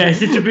 Yeah, his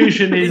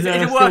distribution is.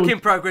 He's a work in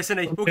progress, isn't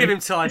he? We'll give him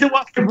time. He's a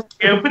work in progress.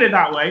 We'll put it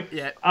that way.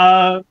 Yeah.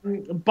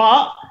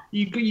 But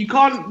you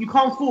can't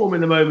fault him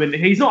in the moment.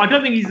 He's not. I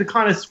don't think he's the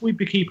kind of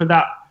sweeper keeper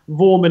that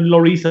Vorm and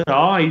Lloris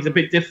are. He's a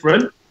bit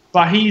different.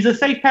 But he's a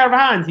safe pair of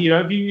hands, you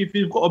know. If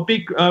you've got a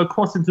big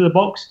cross into the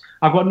box,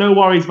 I've got no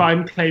worries about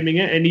him claiming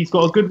it, and he's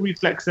got a good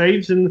reflex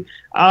saves, and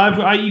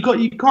you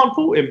can't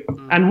fault him.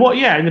 And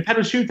in the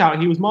penalty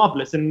shootout, he was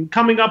marvellous, and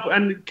coming up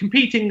and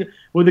competing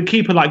with a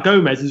keeper like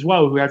Gomez as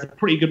well, who has a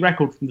pretty good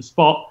record from the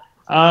spot.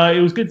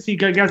 It was good to see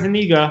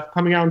Gazaniga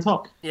coming out on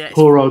top. Yeah,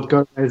 poor old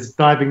Gomez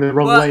diving the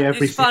wrong way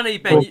every It's funny,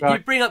 Ben, you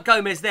bring up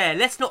Gomez there.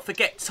 Let's not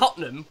forget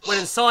Tottenham went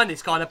and signed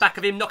this guy on the back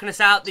of him knocking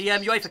us out the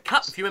UEFA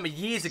Cup, if you remember,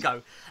 years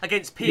ago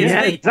against PSV.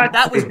 Yeah, exactly.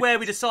 That was where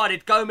we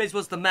decided Gomez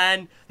was the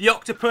man, the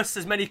octopus,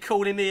 as many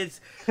call him is.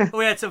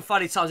 We had some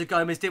funny times with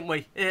Gomez, didn't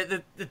we?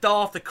 The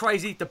daft, the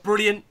crazy, the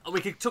brilliant.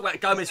 We could talk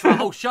about Gomez for a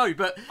whole show,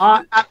 but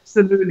I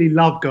absolutely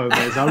love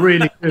Gomez. I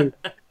really do.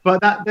 But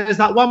there's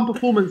that one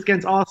performance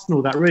against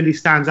Arsenal that really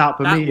stands out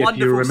for me, if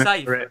you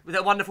remember it. With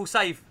that wonderful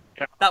save.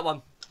 Yeah. That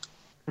one.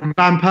 From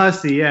Van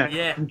Persie,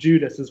 yeah. From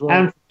Judas as well.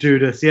 And from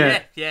Judas,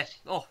 yeah. Yeah.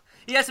 Oh,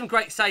 he had some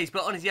great saves,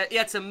 but honestly, he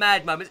had some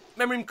mad moments.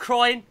 Remember him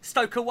crying,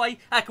 Stoke away?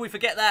 How can we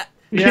forget that?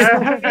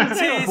 Yeah.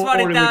 Tears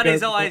running down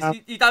his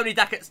eyes. You don't need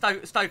that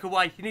at Stoke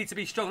away. You need to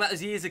be strong. That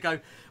was years ago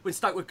when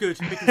Stoke were good.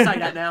 We can say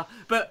that now.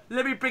 But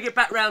let me bring it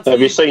back round to Have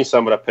you seen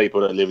some of the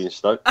people that live in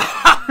Stoke?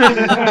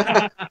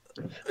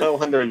 No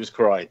wonder he was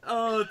crying.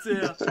 Oh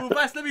dear. Well,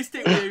 Bass, let me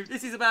stick with you.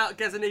 This is about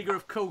Gazaniga,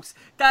 of course.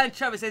 Dan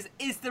Travis says,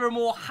 is there a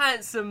more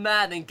handsome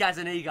man than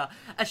Gazaniga?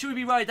 And should we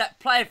be worried that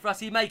playing for us,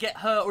 he may get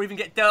hurt or even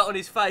get dirt on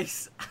his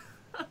face?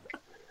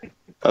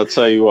 I'll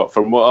tell you what,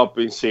 from what I've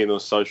been seeing on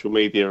social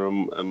media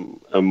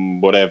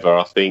and whatever,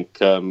 I think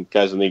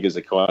Gazaniga's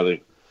the kind of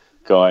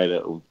guy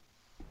that will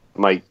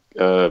make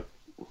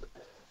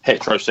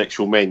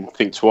heterosexual men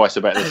think twice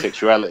about their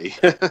sexuality.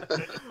 Well,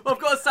 I've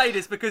got to say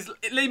this because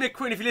Lee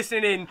McQueen, if you're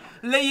listening in,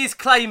 Lee is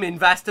claiming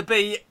Vass to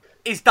be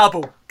his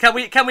double. Can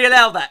we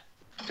allow that?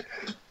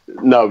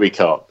 No, we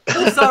can't.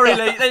 Oh, sorry,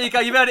 Lee. There you go.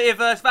 You've heard it here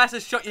first. Vass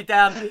has shot you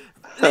down.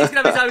 Lee's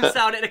going to have his own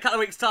sound in a couple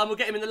of weeks' time. We'll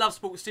get him in the Love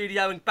Sports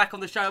studio and back on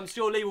the show. I'm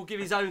sure Lee will give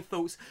his own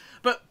thoughts.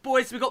 But,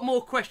 boys, we've got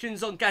more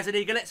questions on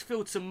Gazaniga. Let's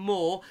field some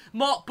more.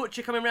 Mark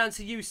Butcher coming round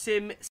to you,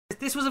 Sim.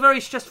 This was a very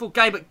stressful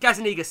game, but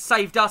Gazaniga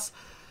saved us.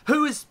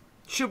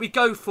 Should we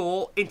go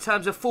for in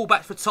terms of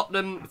fullbacks for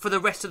Tottenham for the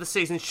rest of the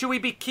season? Should we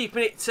be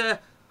keeping it to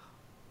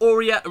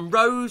Aurier and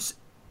Rose,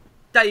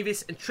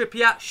 Davis and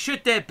Trippier?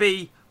 Should there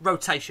be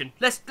rotation?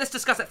 Let's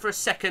discuss that for a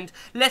second.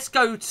 Let's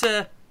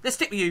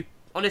stick with you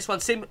on this one,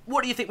 Sim.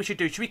 What do you think we should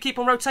do? Should we keep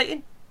on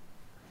rotating?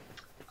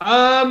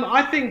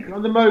 I think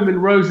at the moment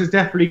Rose has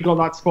definitely got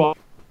that spot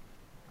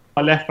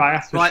at left back,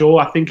 that's for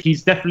sure. I think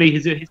he's definitely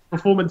his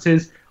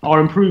performances are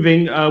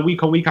improving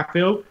week on week, I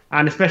feel,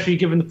 and especially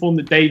given the form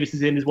that Davis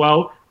is in as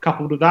well.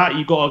 Coupled with that,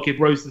 you've got to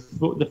give Rose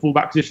the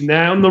full-back position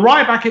there. On the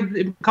right back,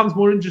 it becomes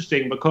more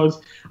interesting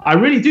because I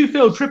really do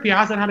feel Trippier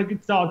hasn't had a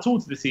good start at all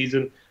to the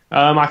season.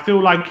 I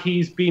feel like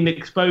he's been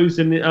exposed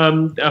in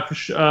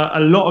a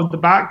lot of the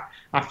back.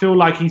 I feel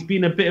like he's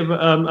been a bit of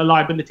a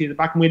liability at the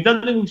back, and we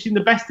don't think we've seen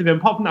the best of him,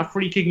 apart from that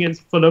free kick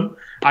against Fulham.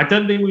 I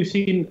don't think we've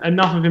seen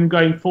enough of him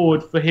going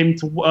forward for him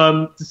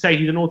to say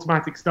he's an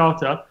automatic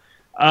starter.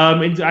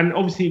 And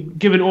obviously,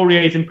 given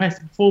Aurier's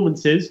impressive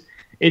performances,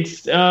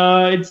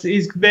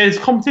 there's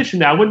competition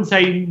there. I wouldn't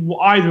say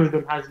either of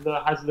them has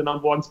the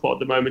number one spot at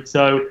the moment.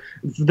 So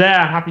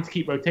they're happy to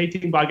keep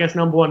rotating, but I guess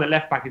number one at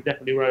left back is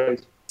definitely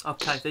Rose.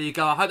 Okay, there you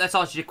go. I hope that's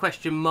answered your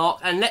question,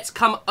 Mark. And let's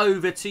come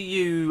over to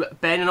you,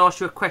 Ben, and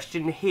ask you a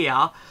question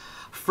here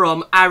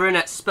from Aaron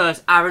at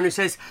Spurs. Aaron, who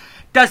says,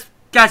 does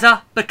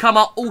Gaza become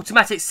our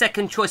automatic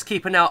second choice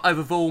keeper now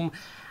over Vorm?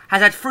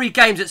 Has had 3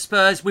 games at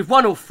Spurs. We've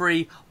won all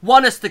 3.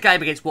 Won us the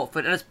game against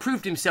Watford and has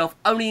proved himself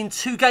only in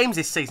 2 games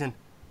this season.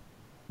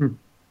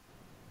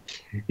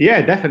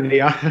 Yeah,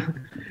 definitely. I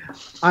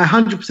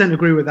 100%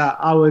 agree with that.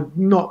 I would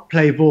not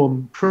play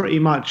Vorm pretty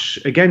much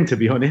again, to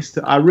be honest.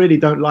 I really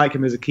don't like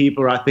him as a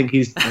keeper. I think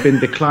he's been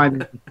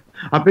declining.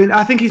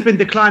 I think he's been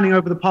declining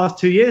over the past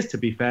 2 years, to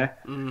be fair.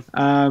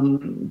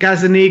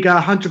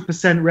 Gazzaniga,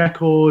 100%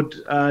 record,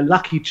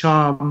 lucky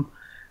charm,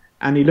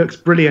 and he looks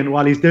brilliant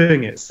while he's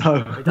doing it.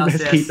 So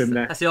let's keep him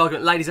there. That's the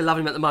argument. Ladies are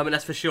loving him at the moment,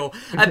 that's for sure.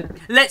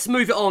 Let's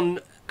move it on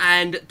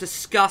and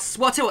discuss.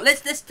 Well, I'll tell you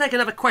what, let's take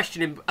another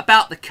question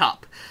about the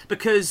Cup,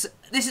 because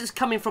this is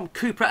coming from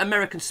Cooper,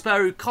 American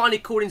Spur, who kindly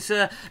called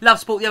into Love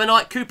Sport the other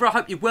night. Cooper, I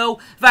hope you're well.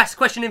 Vas,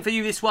 question in for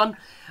you, this one.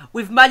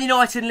 With Man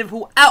United and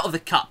Liverpool out of the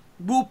Cup,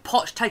 will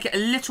Poch take it a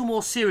little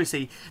more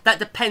seriously? That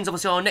depends,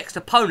 obviously, on our next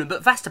opponent.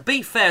 But Vas, to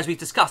be fair, as we've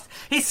discussed,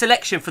 his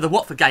selection for the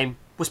Watford game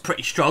was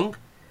pretty strong.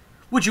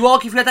 Would you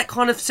argue if we had that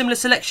kind of similar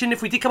selection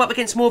if we did come up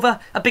against more of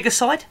a bigger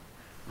side?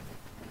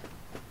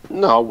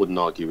 No, I wouldn't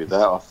argue with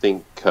that. I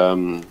think,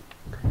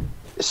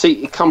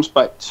 it comes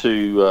back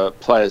to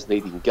players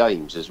needing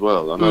games as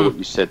well. I know what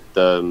you said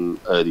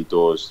early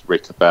doors,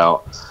 Rick,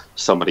 about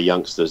some of the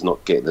youngsters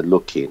not getting a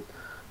look in.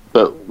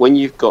 But when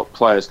you've got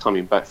players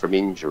coming back from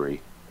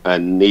injury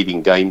and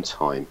needing game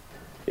time,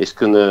 it's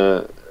going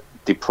to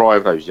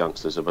deprive those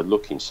youngsters of a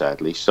look in,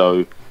 sadly.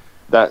 So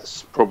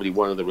that's probably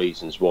one of the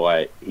reasons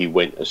why he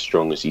went as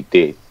strong as he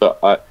did. But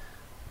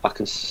I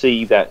can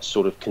see that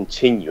sort of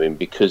continuing,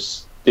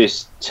 because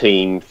this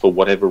team, for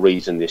whatever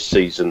reason this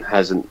season,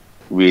 hasn't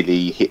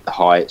really hit the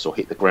heights or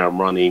hit the ground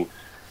running,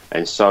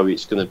 and so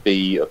it's going to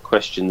be a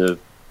question of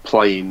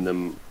playing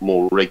them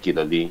more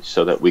regularly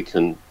so that we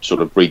can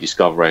sort of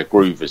rediscover our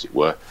groove, as it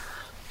were.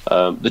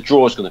 The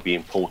draw is going to be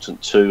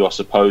important too, I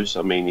suppose.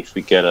 I mean, if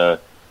we get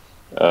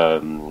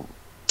another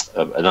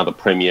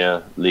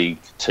Premier League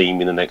team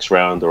in the next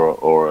round,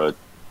 or a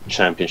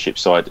Championship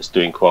side that's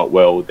doing quite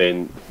well,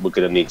 then we're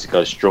going to need to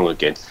go strong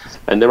again.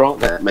 And there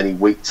aren't that many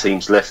weak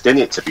teams left in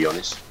it, to be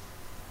honest.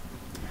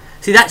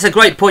 See, that's a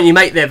great point you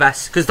make there,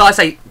 Vas, because like I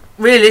say,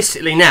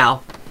 realistically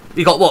now,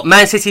 you've got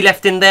Man City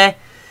left in there,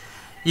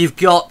 you've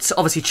got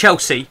obviously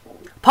Chelsea.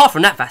 Apart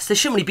from that, Vas, there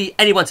shouldn't really be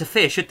anyone to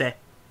fear, should there?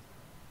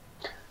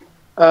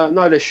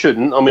 No, there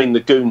shouldn't. I mean, the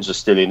Goons are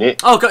still in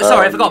it. Oh, God,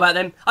 sorry, I forgot about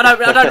them. I don't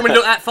really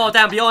look that far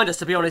down behind us,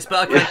 to be honest,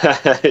 but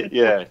okay.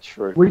 Yeah,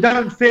 true. We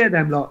don't fear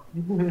them lot.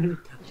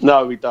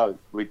 No, we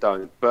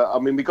don't. But I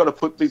mean, we've got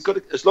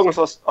to. As long as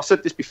I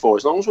said this before,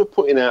 as long as we're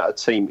putting out a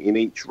team in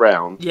each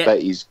round that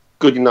is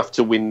good enough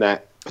to win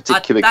that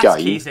particular game,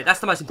 that's key, isn't it? That's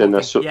the most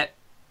important thing.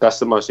 That's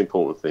the most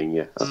important thing.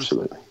 Yeah,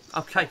 absolutely.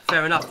 Okay,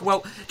 fair enough.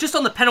 Well, just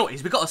on the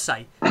penalties, we've got to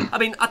say, I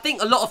mean, I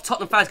think a lot of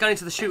Tottenham fans going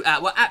into the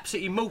shootout were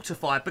absolutely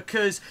mortified,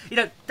 because,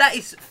 that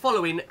is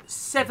following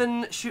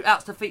 7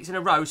 shootouts defeats in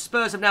a row.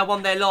 Spurs have now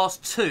won their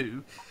last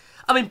 2.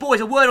 I mean,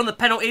 boys, a word on the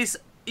penalties.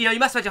 You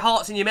must have had your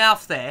hearts in your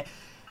mouth there.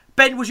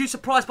 Ben, was you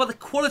surprised by the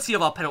quality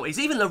of our penalties?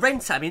 Even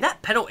Llorente, I mean,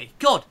 that penalty,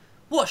 God,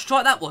 what a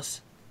strike that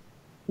was.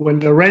 When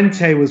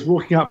Llorente was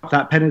walking up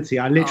that penalty,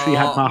 I literally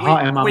had my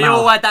heart in my mouth. We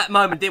all had that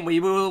moment, didn't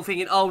we? We were all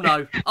thinking, oh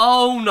no,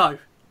 oh no.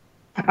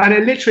 And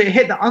it literally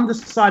hit the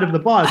underside of the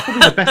bar. It's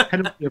probably the best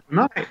penalty of the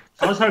night.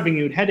 I was hoping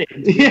you would head it.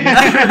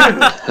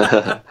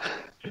 Yeah.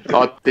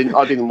 I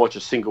didn't watch a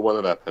single one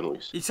of our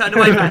penalties. You turned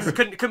away, Vas.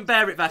 Couldn't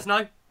bear it, Vas,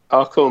 no?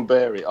 I couldn't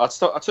bear it. I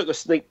took a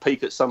sneak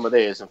peek at some of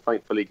theirs, and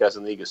thankfully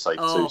Gazzaniga saved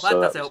too, so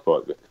that was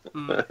quite good.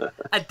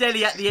 And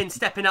Dele at the end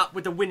stepping up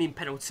with the winning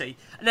penalty.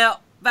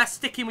 Now, Vas,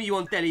 sticking with you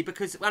on Dele,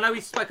 because I know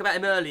we spoke about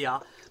him earlier,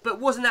 but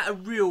wasn't that a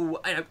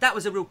real, that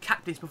was a real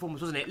captain's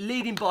performance, wasn't it?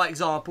 Leading by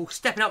example,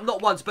 stepping up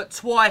not once but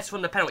twice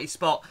from the penalty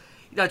spot,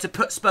 to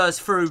put Spurs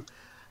through.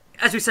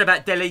 As we said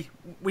about Dele,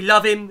 we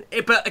love him,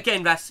 but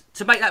again, Vas,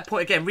 to make that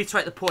point again,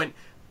 reiterate the point,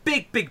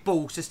 big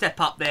balls to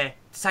step up there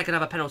to take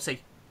another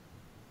penalty.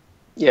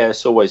 Yeah,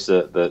 it's always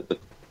the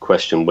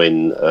question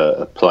when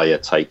a player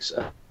takes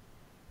a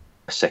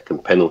a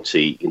second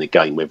penalty in a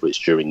game, whether it's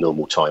during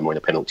normal time or in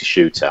a penalty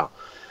shootout,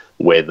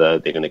 whether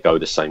they're going to go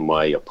the same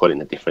way or put it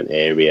in a different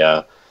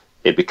area.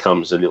 It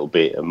becomes a little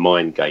bit of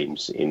mind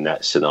games in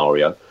that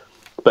scenario.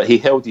 But he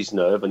held his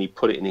nerve and he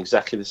put it in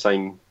exactly the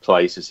same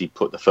place as he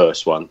put the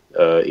first one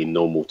in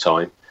normal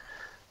time.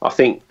 I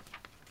think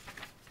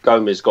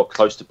Gomez got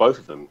close to both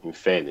of them, in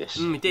fairness.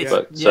 He did.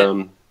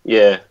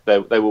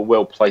 But they were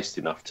well placed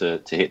enough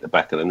to hit the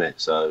back of the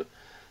net. So,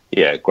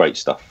 yeah, great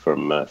stuff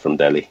from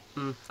Delhi.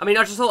 I mean,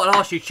 I just thought I'd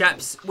ask you,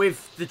 chaps,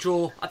 with the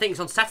draw. I think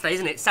it's on Saturday,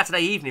 isn't it?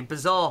 Saturday evening,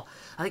 bizarre.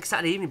 I think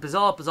Saturday evening,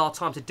 bizarre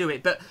time to do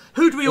it. But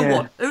who do we all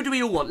want? Who do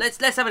we all want?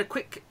 Let's have a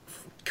quick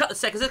cut of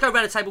seconds. Let's go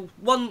around the table.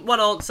 One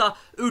answer.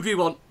 Who do we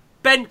want?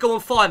 Ben, go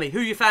and fire me. Who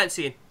are you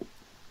fancying?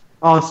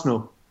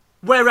 Arsenal.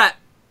 Where at?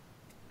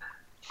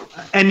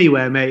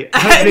 Anywhere, mate.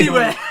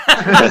 Anywhere.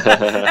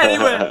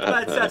 Anywhere.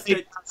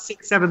 Fantastic.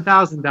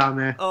 6,000-7,000 down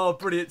there. Oh,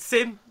 brilliant.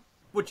 Sim,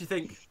 what do you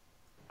think?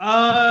 Go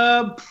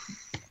on,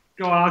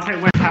 I'll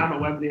take West Ham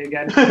at Wembley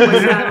again.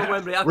 West Ham at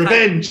Wembley. Okay.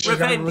 Revenge.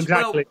 Exactly.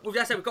 Well,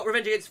 we've got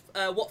revenge against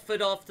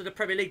Watford after the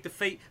Premier League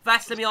defeat.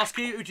 Vass, let me ask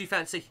you, who do you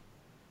fancy?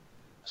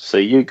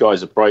 See, you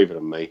guys are braver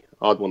than me.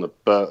 I'd want a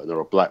Burton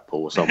or a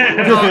Blackpool or someone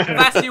like that.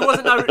 Vass, you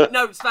wasn't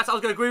no, Vass, I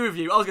was going to agree with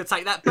you. I was going to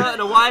take that. Burton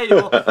away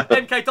or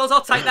MK Dons,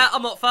 I'll take that.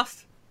 I'm not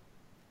fussed.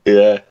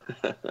 Yeah.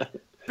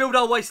 Build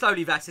our way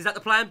slowly, Vass. Is that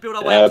the plan? Build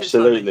our way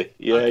absolutely.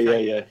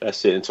 Slowly? Yeah.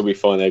 That's it, until we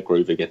find our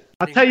groove again.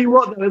 I'll tell you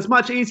what, though, it's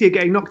much easier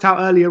getting knocked out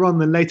earlier on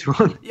than later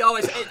on. Yeah,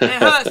 it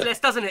hurts less,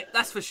 doesn't it?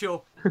 That's for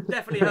sure.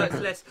 Definitely hurts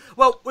less.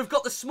 Well, we've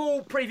got the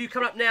small preview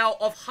coming up now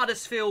of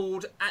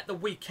Huddersfield at the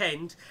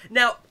weekend.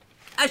 Now,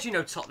 as you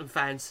know, Tottenham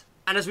fans,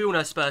 and as we all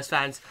know, Spurs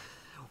fans,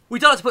 we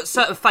don't like to put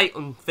certain fate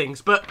on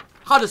things, but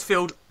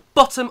Huddersfield,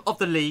 bottom of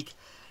the league,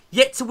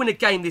 yet to win a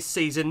game this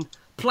season,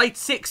 played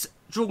 6,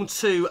 drawn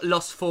 2,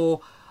 lost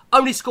 4,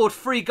 only scored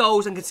 3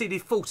 goals and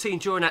conceded 14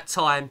 during that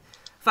time.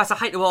 Vass, I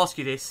hate to ask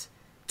you this.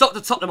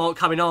 Dr. Tottenham aren't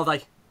coming, are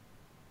they?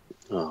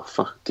 Oh,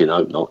 fucking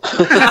hope not.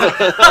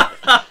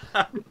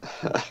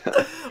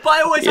 But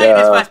I always hate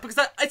this, Vass, because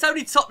it's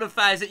only Tottenham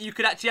fans that you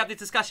could actually have this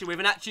discussion with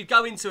and actually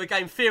go into a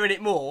game fearing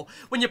it more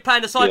when you're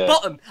playing the side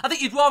bottom. I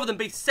think you'd rather than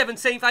be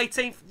 17th,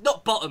 18th,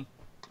 not bottom.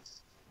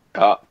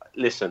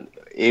 Listen,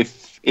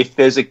 if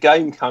there's a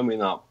game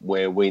coming up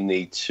where we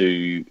need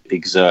to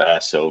exert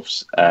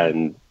ourselves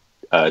and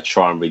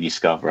try and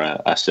rediscover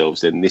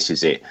ourselves, then this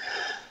is it.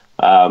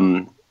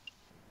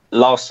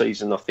 Last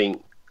season, I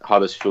think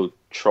Huddersfield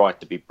tried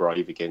to be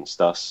brave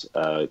against us,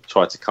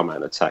 tried to come out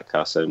and attack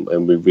us, and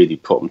we really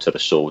put them to the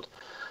sword.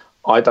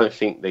 I don't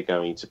think they're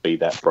going to be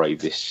that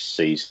brave this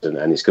season,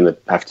 and it's going to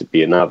have to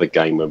be another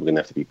game where we're going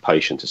to have to be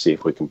patient to see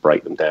if we can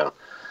break them down.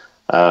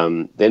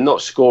 They're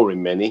not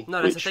scoring many,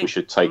 which we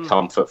should take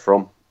comfort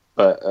from.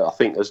 But I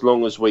think as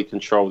long as we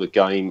control the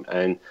game,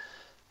 and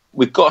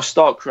we've got to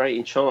start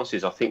creating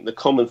chances. I think the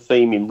common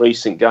theme in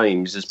recent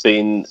games has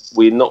been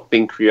we've not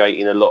been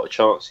creating a lot of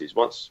chances.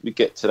 Once we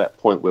get to that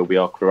point where we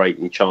are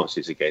creating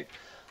chances again,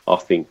 I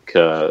think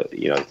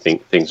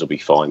think things will be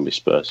fine with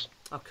Spurs.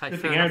 Okay,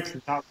 fair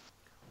enough.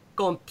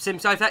 Go on, Sim.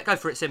 Go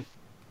for it, Sim.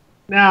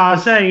 No, I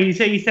was saying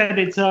he said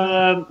it's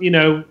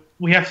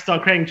we have to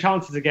start creating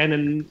chances again,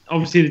 and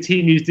obviously the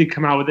team news did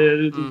come out with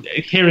it.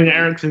 Hearing that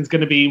Eriksen's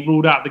going to be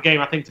ruled out of the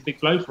game, I think it's a big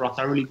blow for us.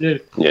 I really do.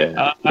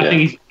 I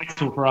think he's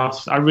vital for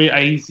us.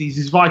 He's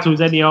as vital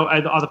as any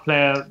other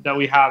player that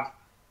we have.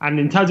 And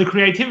in terms of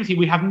creativity,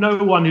 we have no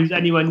one who's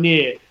anywhere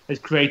near as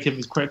creative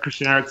as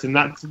Christian Eriksen.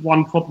 That's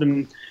one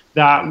problem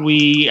that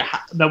we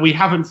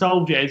haven't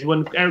solved yet. Is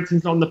when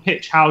Eriksen's not on the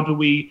pitch, how do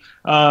we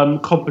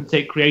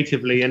compensate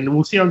creatively? And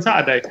we'll see on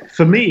Saturday.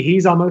 For me,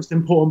 he's our most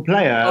important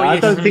player. I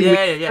don't think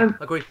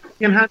agree.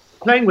 Can have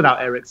playing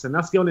without Eriksen.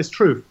 That's the honest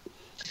truth.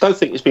 I don't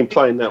think he's been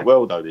playing that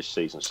well though this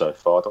season so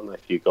far. I don't know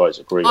if you guys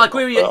agree. I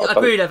agree with you. I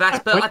agree with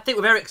Vass, but I think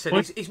with Eriksen,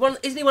 isn't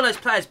he one of those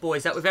players,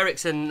 boys, that with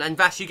Eriksen and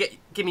Vass,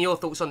 give me your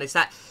thoughts on this.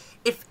 That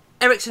if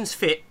Eriksen's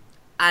fit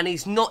and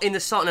he's not in the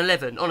starting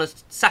 11 on a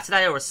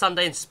Saturday or a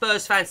Sunday, and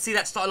Spurs fans see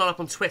that starting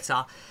lineup on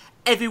Twitter,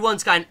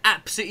 everyone's going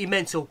absolutely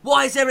mental.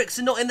 Why is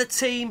Eriksen not in the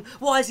team?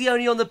 Why is he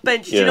only on the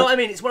bench? Do you know what I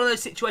mean? It's one of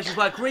those situations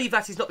where I agree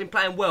that he's not been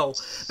playing well,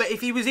 but if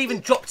he was even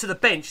dropped to the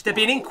bench, there'd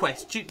be an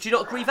inquest. Do you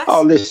not agree, Vass?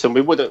 Oh, listen,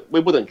 we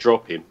wouldn't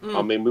drop him.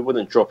 I mean, we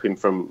wouldn't drop him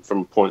from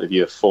a point of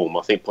view of form.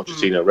 I think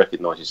Pochettino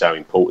recognises how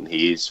important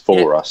he is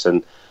for us,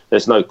 and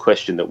there's no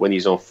question that when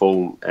he's on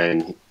form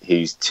and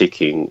he's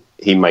ticking,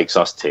 he makes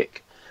us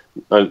tick.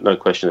 No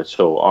question at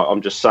all.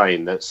 I'm just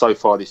saying that so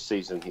far this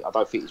season, I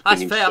don't think he's been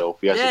himself.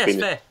 He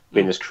hasn't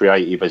been as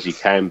creative as he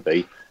can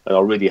be, and I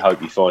really hope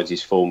he finds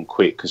his form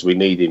quick because we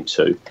need him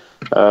to.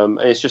 And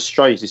it's just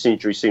strange, this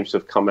injury seems to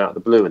have come out of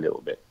the blue a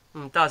little bit.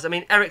 It does. I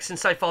mean, Eriksen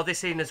so far this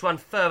season has run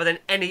further than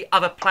any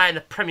other player in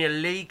the Premier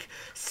League.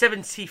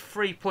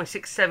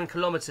 73.67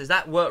 kilometres.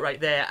 That work rate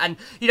there. And,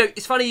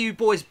 it's funny you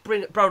boys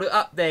brought it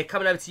up there,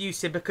 coming over to you,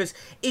 Sim, because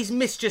he's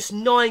missed just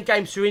 9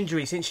 games through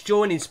injury since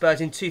joining Spurs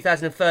in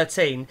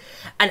 2013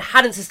 and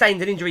hadn't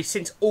sustained an injury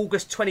since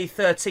August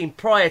 2013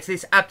 prior to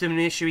this abdomen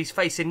issue he's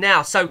facing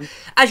now. So,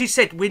 as you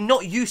said, we're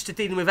not used to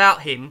dealing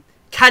without him.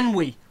 Can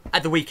we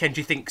at the weekend,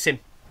 do you think, Sim?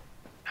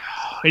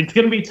 It's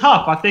going to be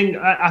tough. I think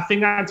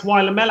that's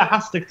why Lamela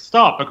has to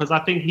start, because I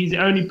think he's the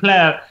only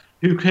player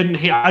who can.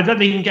 I don't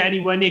think he can get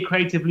anywhere near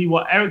creatively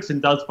what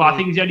Eriksen does, but I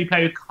think he's the only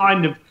player who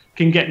kind of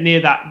can get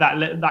near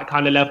that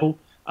kind of level.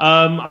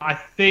 I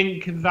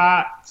think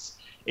that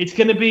it's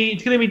going to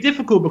be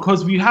difficult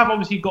because we have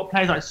obviously got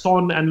players like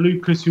Son and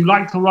Lucas who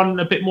like to run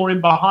a bit more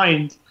in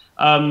behind,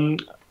 and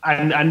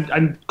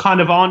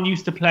kind of aren't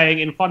used to playing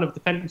in front of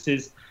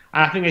defences.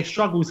 And I think they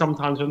struggle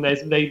sometimes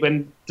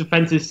when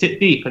defences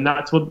sit deep, and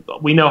that's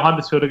what we know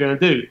Huddersfield are going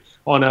to do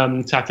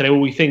on Saturday, or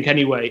we think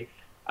anyway.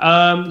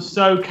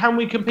 So can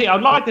we compete?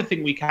 I'd like to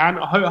think we can.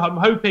 I'm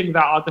hoping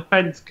that our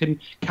defence can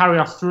carry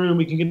us through,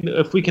 and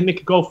if we can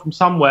nick a goal from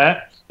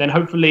somewhere, then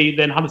hopefully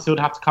Huddersfield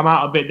have to come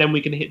out a bit. Then we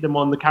can hit them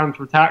on the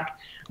counter attack.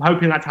 I'm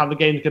hoping that's how the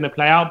game's going to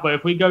play out. But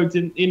if we go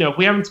to, if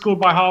we haven't scored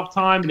by half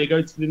time and it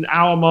goes to the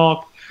hour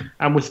mark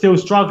and we're still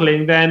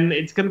struggling, then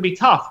it's going to be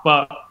tough.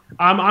 But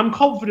I'm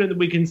confident that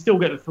we can still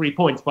get the 3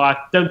 points, but I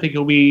don't think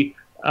it'll be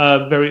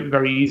very,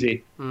 very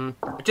easy.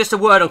 Just a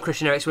word on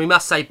Christian Eriksen. We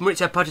must say,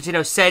 Mauricio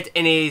Pochettino said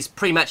in his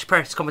pre-match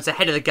press conference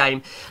ahead of the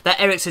game that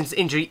Eriksen's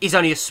injury is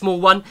only a small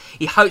one.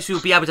 He hopes we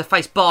will be able to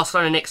face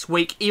Barcelona next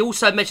week. He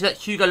also mentioned that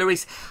Hugo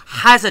Lloris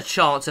has a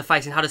chance of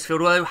facing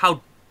Huddersfield, although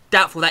how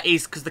doubtful that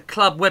is because the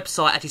club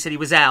website actually said he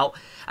was out.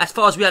 As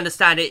far as we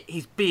understand it,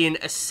 he's being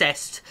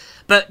assessed.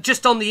 But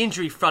just on the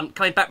injury front,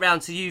 coming back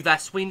round to you,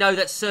 Vas, we know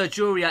that Serge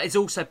Aurier is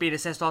also being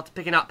assessed after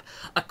picking up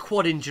a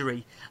quad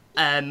injury.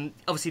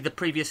 Obviously the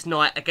previous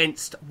night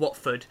against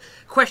Watford.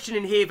 Question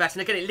in here, Vas,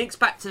 and again it links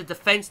back to the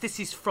defence. This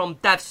is from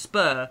Dav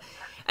Spur,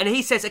 and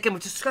he says, again,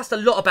 we've discussed a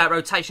lot about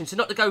rotation, so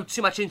not to go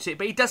too much into it,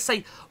 but he does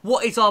say,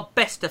 what is our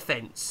best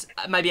defence,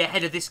 maybe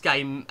ahead of this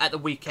game at the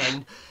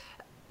weekend?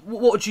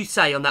 What would you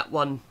say on that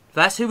one,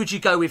 Vas? Who would you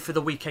go with for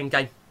the weekend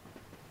game?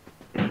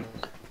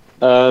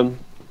 Well,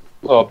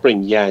 I'll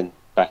bring Jan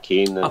back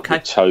in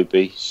with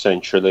Toby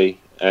centrally,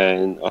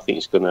 and I think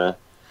it's going to...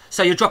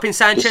 So you're dropping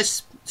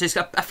Sanchez? So it's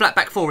a flat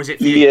back four, is it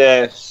for you?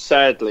 Yeah,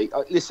 sadly.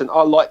 Listen,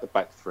 I like the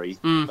back three,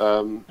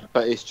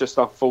 but it's just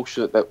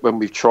unfortunate that when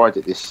we've tried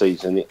it this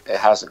season, it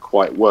hasn't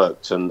quite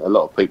worked, and a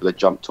lot of people have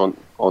jumped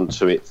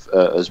onto it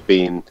as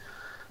being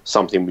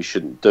something we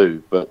shouldn't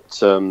do.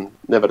 But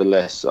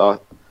nevertheless,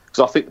 because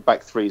I think the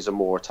back three is a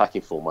more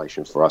attacking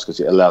formation for us because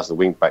it allows the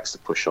wing backs to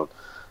push on.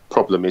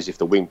 Problem is, if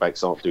the wing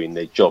backs aren't doing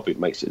their job, it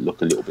makes it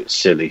look a little bit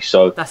silly.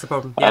 So that's the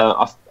problem.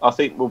 Yeah. I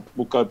think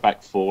we'll go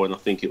back four, and I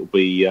think it'll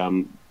be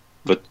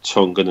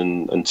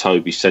Vertonghen and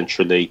Toby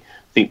centrally.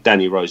 I think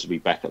Danny Rose will be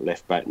back at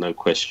left back, no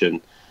question,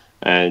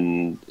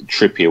 and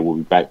Trippier will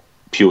be back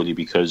purely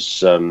because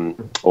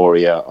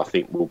Aurier, I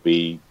think, will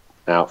be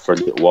out for a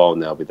little while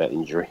now with that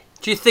injury.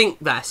 Do you think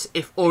that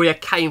if Aurier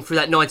came through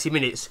that 90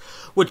 minutes,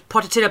 would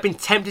Pochettino have been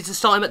tempted to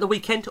start him at the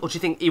weekend, or do you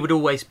think he would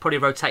always probably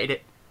rotated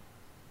it?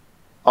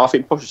 I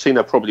think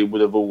Pochettino probably would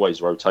have always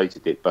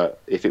rotated it,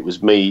 but if it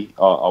was me,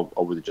 I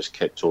would have just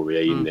kept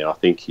Aurier in there. I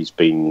think he's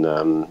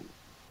been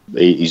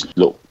he's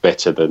looked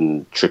better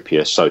than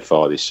Trippier so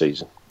far this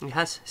season. He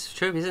has. It's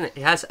true, isn't it?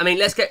 He has. I mean,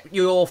 let's get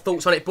your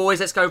thoughts on it, boys.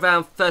 Let's go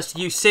round first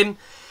to you, Sim.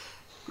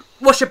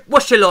 What's your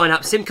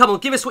lineup, Sim? Come on,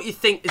 give us what you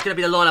think is going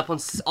to be the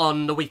lineup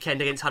on the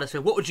weekend against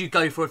Huddersfield. What would you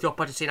go for if you're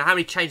Pochettino? How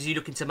many changes are you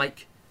looking to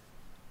make?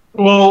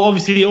 Well,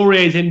 obviously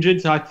Aurier is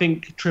injured, so I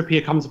think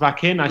Trippier comes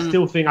back in. I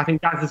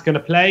think Gaz is going to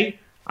play.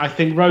 I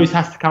think Rose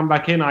has to come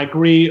back in. I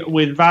agree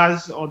with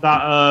Vaz or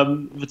that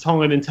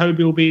Vertonghen and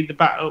Toby will be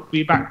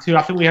back too.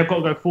 I think we have got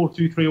to go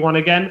 4-2-3-1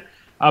 again.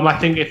 I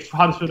think if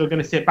Huddersfield are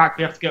going to sit back,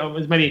 we have to get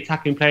as many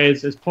attacking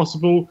players as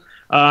possible.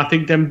 I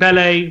think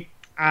Dembele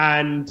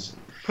and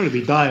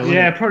probably be Dyer.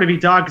 Yeah, probably be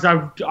Dyer because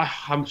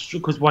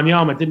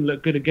Wanyama didn't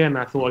look good again.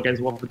 I thought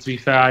against Watford. To be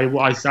fair,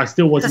 I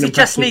still wasn't. Does he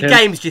just need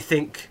games? Do you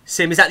think,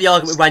 Sim? Is that the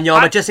argument with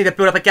Wanyama? Just need to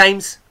build up a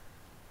games.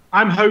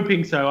 I'm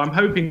hoping so.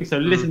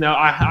 Listen, there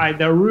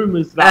are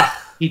rumours that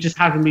he just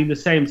hasn't been the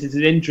same since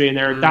his injury, and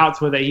there are doubts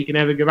whether he can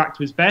ever go back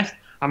to his best.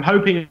 I'm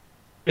hoping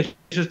it's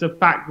just the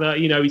fact that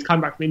he's come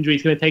back from injury.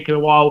 It's going to take him a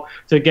while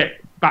to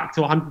get back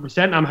to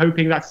 100%. I'm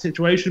hoping that's the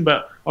situation,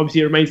 but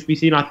obviously it remains to be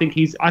seen. I think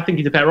he's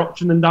a better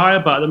option than Dyer,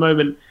 but at the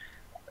moment,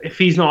 if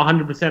he's not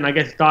 100%, I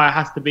guess Dyer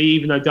has to be.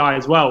 Even though Dyer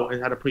as well has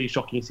had a pretty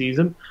shocking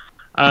season,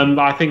 but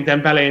I think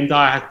Dembele and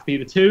Dyer have to be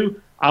the two.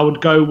 I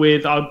would go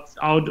with I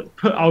would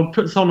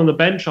put Son on the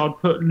bench. I would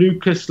put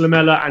Lucas,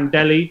 Lamela, and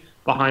Dele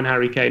behind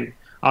Harry Kane.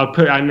 I would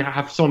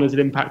have Son as an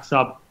impact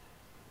sub.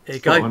 There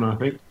you go.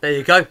 There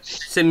you go.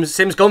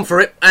 Sim's gone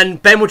for it.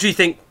 And Ben, what do you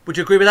think? Would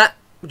you agree with that?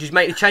 Would you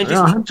make any changes?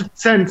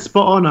 100%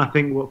 spot on. I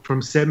think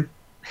from Sim.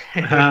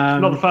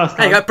 Not the first time.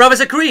 There you go. Brothers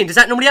agreeing. Does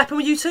that normally happen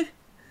with you two?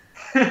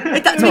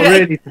 Not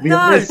really, to be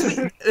honest.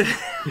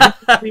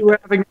 We were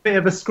having a bit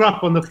of a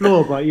scrap on the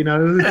floor, but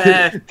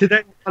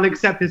today I'll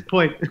accept his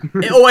point.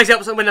 It always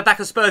helps when the back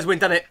of Spurs win,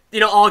 doesn't it?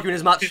 You're not arguing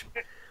as much.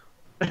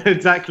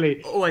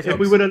 Exactly. Always if helps.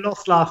 we would have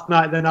lost last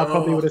night, then I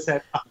probably would have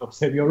said,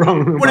 Sim, you're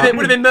wrong. Would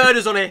have been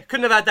murders on here.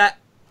 Couldn't have had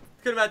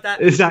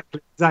that.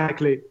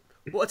 Exactly.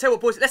 Well, I'll tell you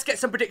what, boys, let's get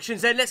some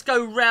predictions then. Let's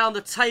go round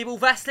the table.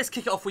 Vas, let's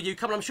kick it off with you.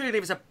 Come on, I'm sure you'll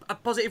leave us a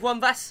positive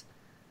one, Vas.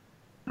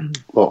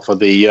 What, for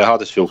the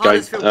Huddersfield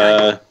game?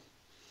 game.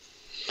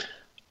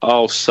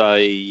 I'll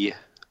say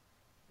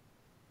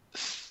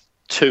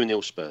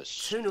 2-0 Spurs.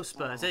 2-0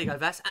 Spurs. There you go,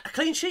 Vass. A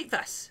clean sheet,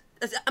 Vass.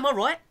 Am I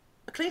right?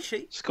 A clean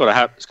sheet? It's got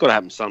to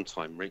happen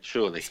sometime, Rick,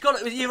 surely.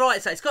 You're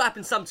right, it's got to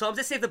happen sometimes.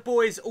 Let's see if the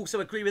boys also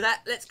agree with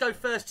that. Let's go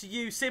first to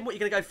you, Sim. What are you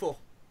going to go for?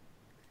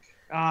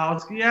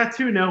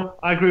 2-0.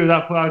 I agree with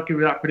that. I agree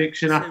with that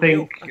prediction. I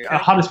think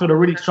Huddersfield are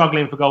really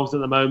struggling for goals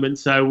at the moment.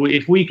 So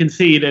if we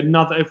concede again,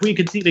 then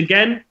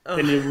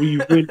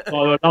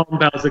our alarm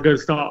bells are going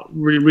to start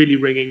really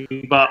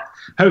ringing. But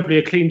hopefully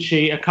a clean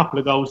sheet, a couple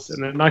of goals,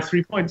 and a nice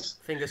 3 points.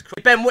 Fingers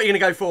crossed. Ben, what are you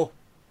going to go for?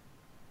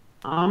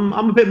 I'm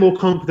a bit more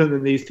confident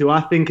than these two.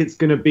 I think it's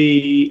going to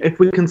be, if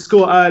we can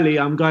score early,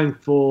 I'm going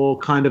for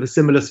kind of a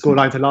similar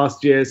scoreline to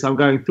last year. So I'm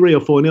going 3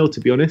 or 4-0, to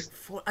be honest.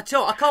 I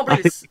can't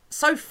believe it's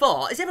so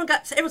far.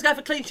 Everyone's going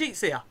for clean sheets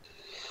here?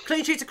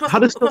 Clean sheets across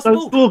the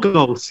board? Score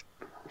goals.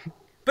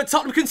 But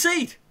Tottenham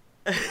concede.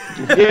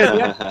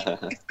 Yeah.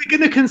 If we're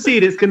going to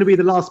concede, it's going to be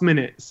the last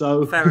minute.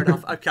 So fair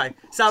enough. Okay.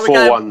 So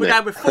we're going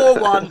with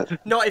 4-1,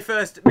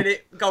 91st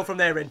minute goal from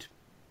their end.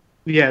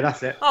 Yeah,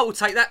 that's it. Oh, we'll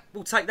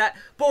take that.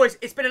 Boys,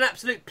 it's been an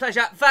absolute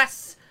pleasure.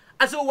 Vass,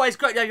 as always,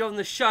 great to have you on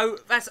the show.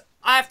 Vass,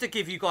 I have to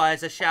give you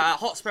guys a shout out.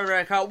 Hotspur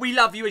America, we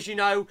love you, as you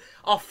know.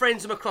 Our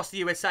friends from across the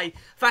USA.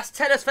 Vass,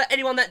 tell us, for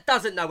anyone that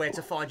doesn't know where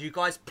to find you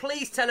guys,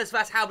 please tell us,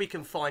 Vass, how we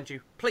can find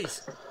you.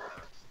 Please.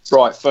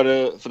 Right, for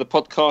the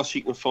podcast,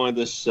 you can find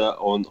us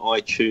on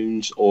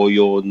iTunes or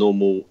your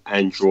normal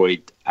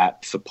Android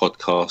app for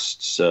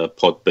podcasts,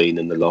 Podbean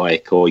and the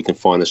like, or you can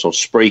find us on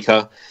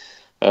Spreaker.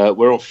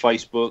 We're on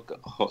Facebook,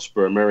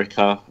 Hotspur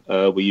America.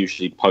 We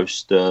usually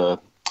post a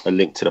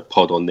link to the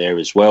pod on there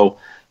as well.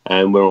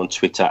 And we're on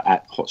Twitter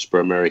at Hotspur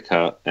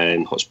America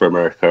and Hotspur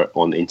America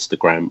on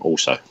Instagram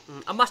also.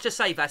 I must just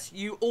say, Vass,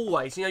 you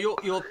always,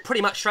 you're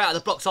pretty much straight out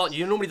of the blocks, aren't you?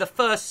 You're normally the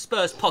first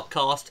Spurs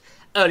podcast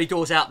early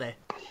doors out there.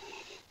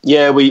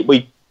 Yeah,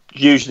 we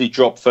usually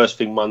drop first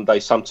thing Monday.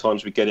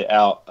 Sometimes we get it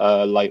out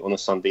late on a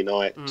Sunday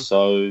night.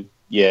 So,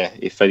 yeah,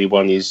 if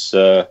anyone is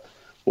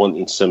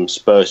wanting some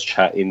Spurs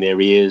chat in their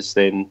ears,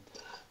 then,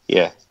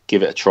 yeah,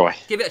 give it a try.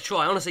 Give it a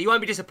try. Honestly, you won't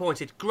be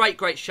disappointed.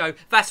 Great show.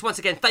 Vass, once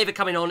again, thank you for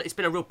coming on. It's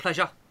been a real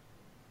pleasure.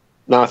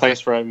 No,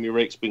 thanks for having me,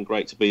 Rick. It's been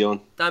great to be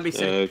on. Don't be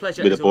silly.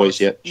 Pleasure. With the boys,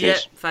 yeah.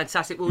 Cheers. Yeah,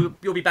 fantastic.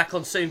 You'll be back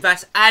on soon,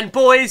 Vass. And,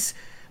 boys,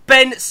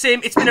 Ben,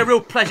 Sim, it's been a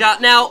real pleasure.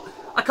 Now,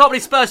 I can't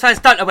believe Spurs fans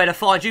don't know where to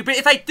find you, but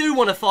if they do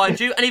want to find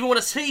you and even want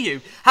to see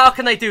you, how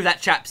can they do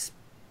that, chaps?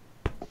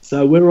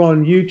 So we're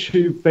on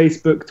YouTube,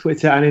 Facebook,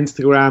 Twitter and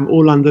Instagram,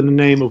 all under the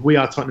name of We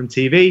Are Tottenham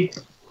TV.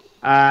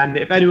 And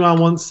if anyone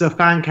wants a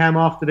fan cam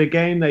after the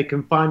game, they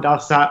can find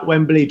us at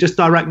Wembley. Just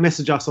direct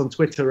message us on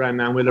Twitter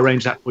and we'll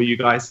arrange that for you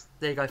guys.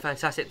 There you go,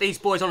 fantastic. These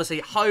boys, honestly,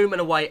 home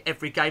and away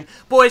every game.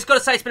 Boys, got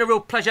to say it's been a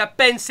real pleasure.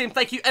 Ben, Sim,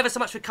 thank you ever so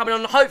much for coming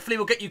on. Hopefully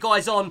we'll get you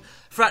guys on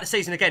throughout the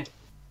season again.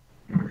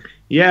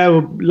 Yeah,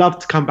 we'd love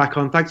to come back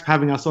on. Thanks for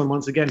having us on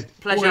once again.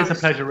 Pleasure. Always a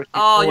pleasure, Ricky. Oh,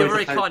 always, you're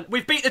very kind.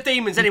 We've beat the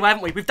demons anyway,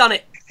 haven't we? We've done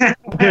it.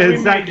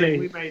 Exactly.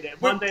 We made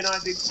it. Monday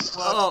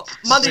night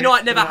Monday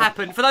night never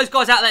happened. For those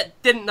guys out there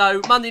that didn't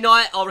know, Monday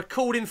night our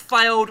recording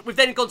failed. We've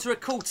then gone to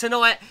record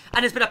tonight,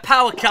 and there's been a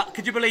power cut.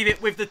 Could you believe it?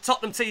 With the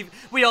Tottenham TV,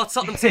 We Are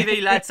Tottenham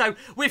TV lads. So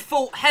we've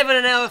fought heaven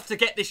and earth to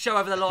get this show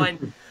over the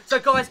line. So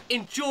guys,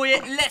 enjoy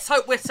it. Let's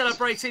hope we're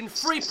celebrating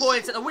 3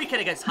 points at the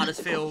weekend against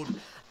Huddersfield.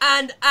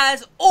 And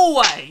as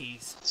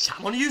always,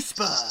 come on you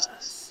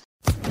Spurs.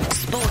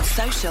 Sports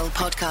Social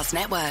Podcast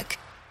Network.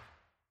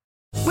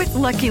 With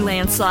Lucky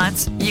Land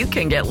Slots, you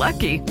can get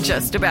lucky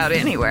just about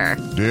anywhere.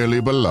 Dearly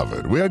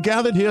beloved, we are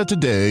gathered here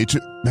today to...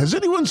 Has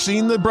anyone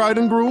seen the bride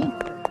and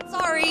groom?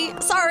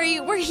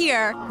 Sorry, we're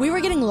here. We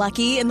were getting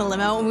lucky in the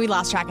limo and we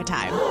lost track of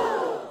time.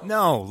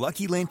 No,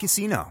 Lucky Land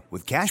Casino,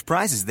 with cash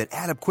prizes that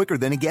add up quicker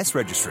than a guest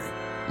registry.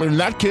 In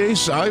that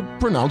case, I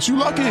pronounce you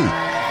lucky.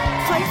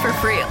 Play for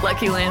free at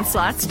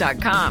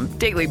LuckyLandSlots.com.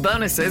 Daily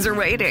bonuses are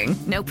waiting.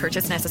 No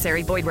purchase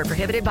necessary. Void where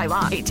prohibited by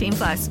law.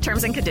 18+.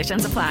 Terms and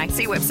conditions apply.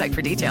 See website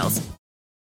for details.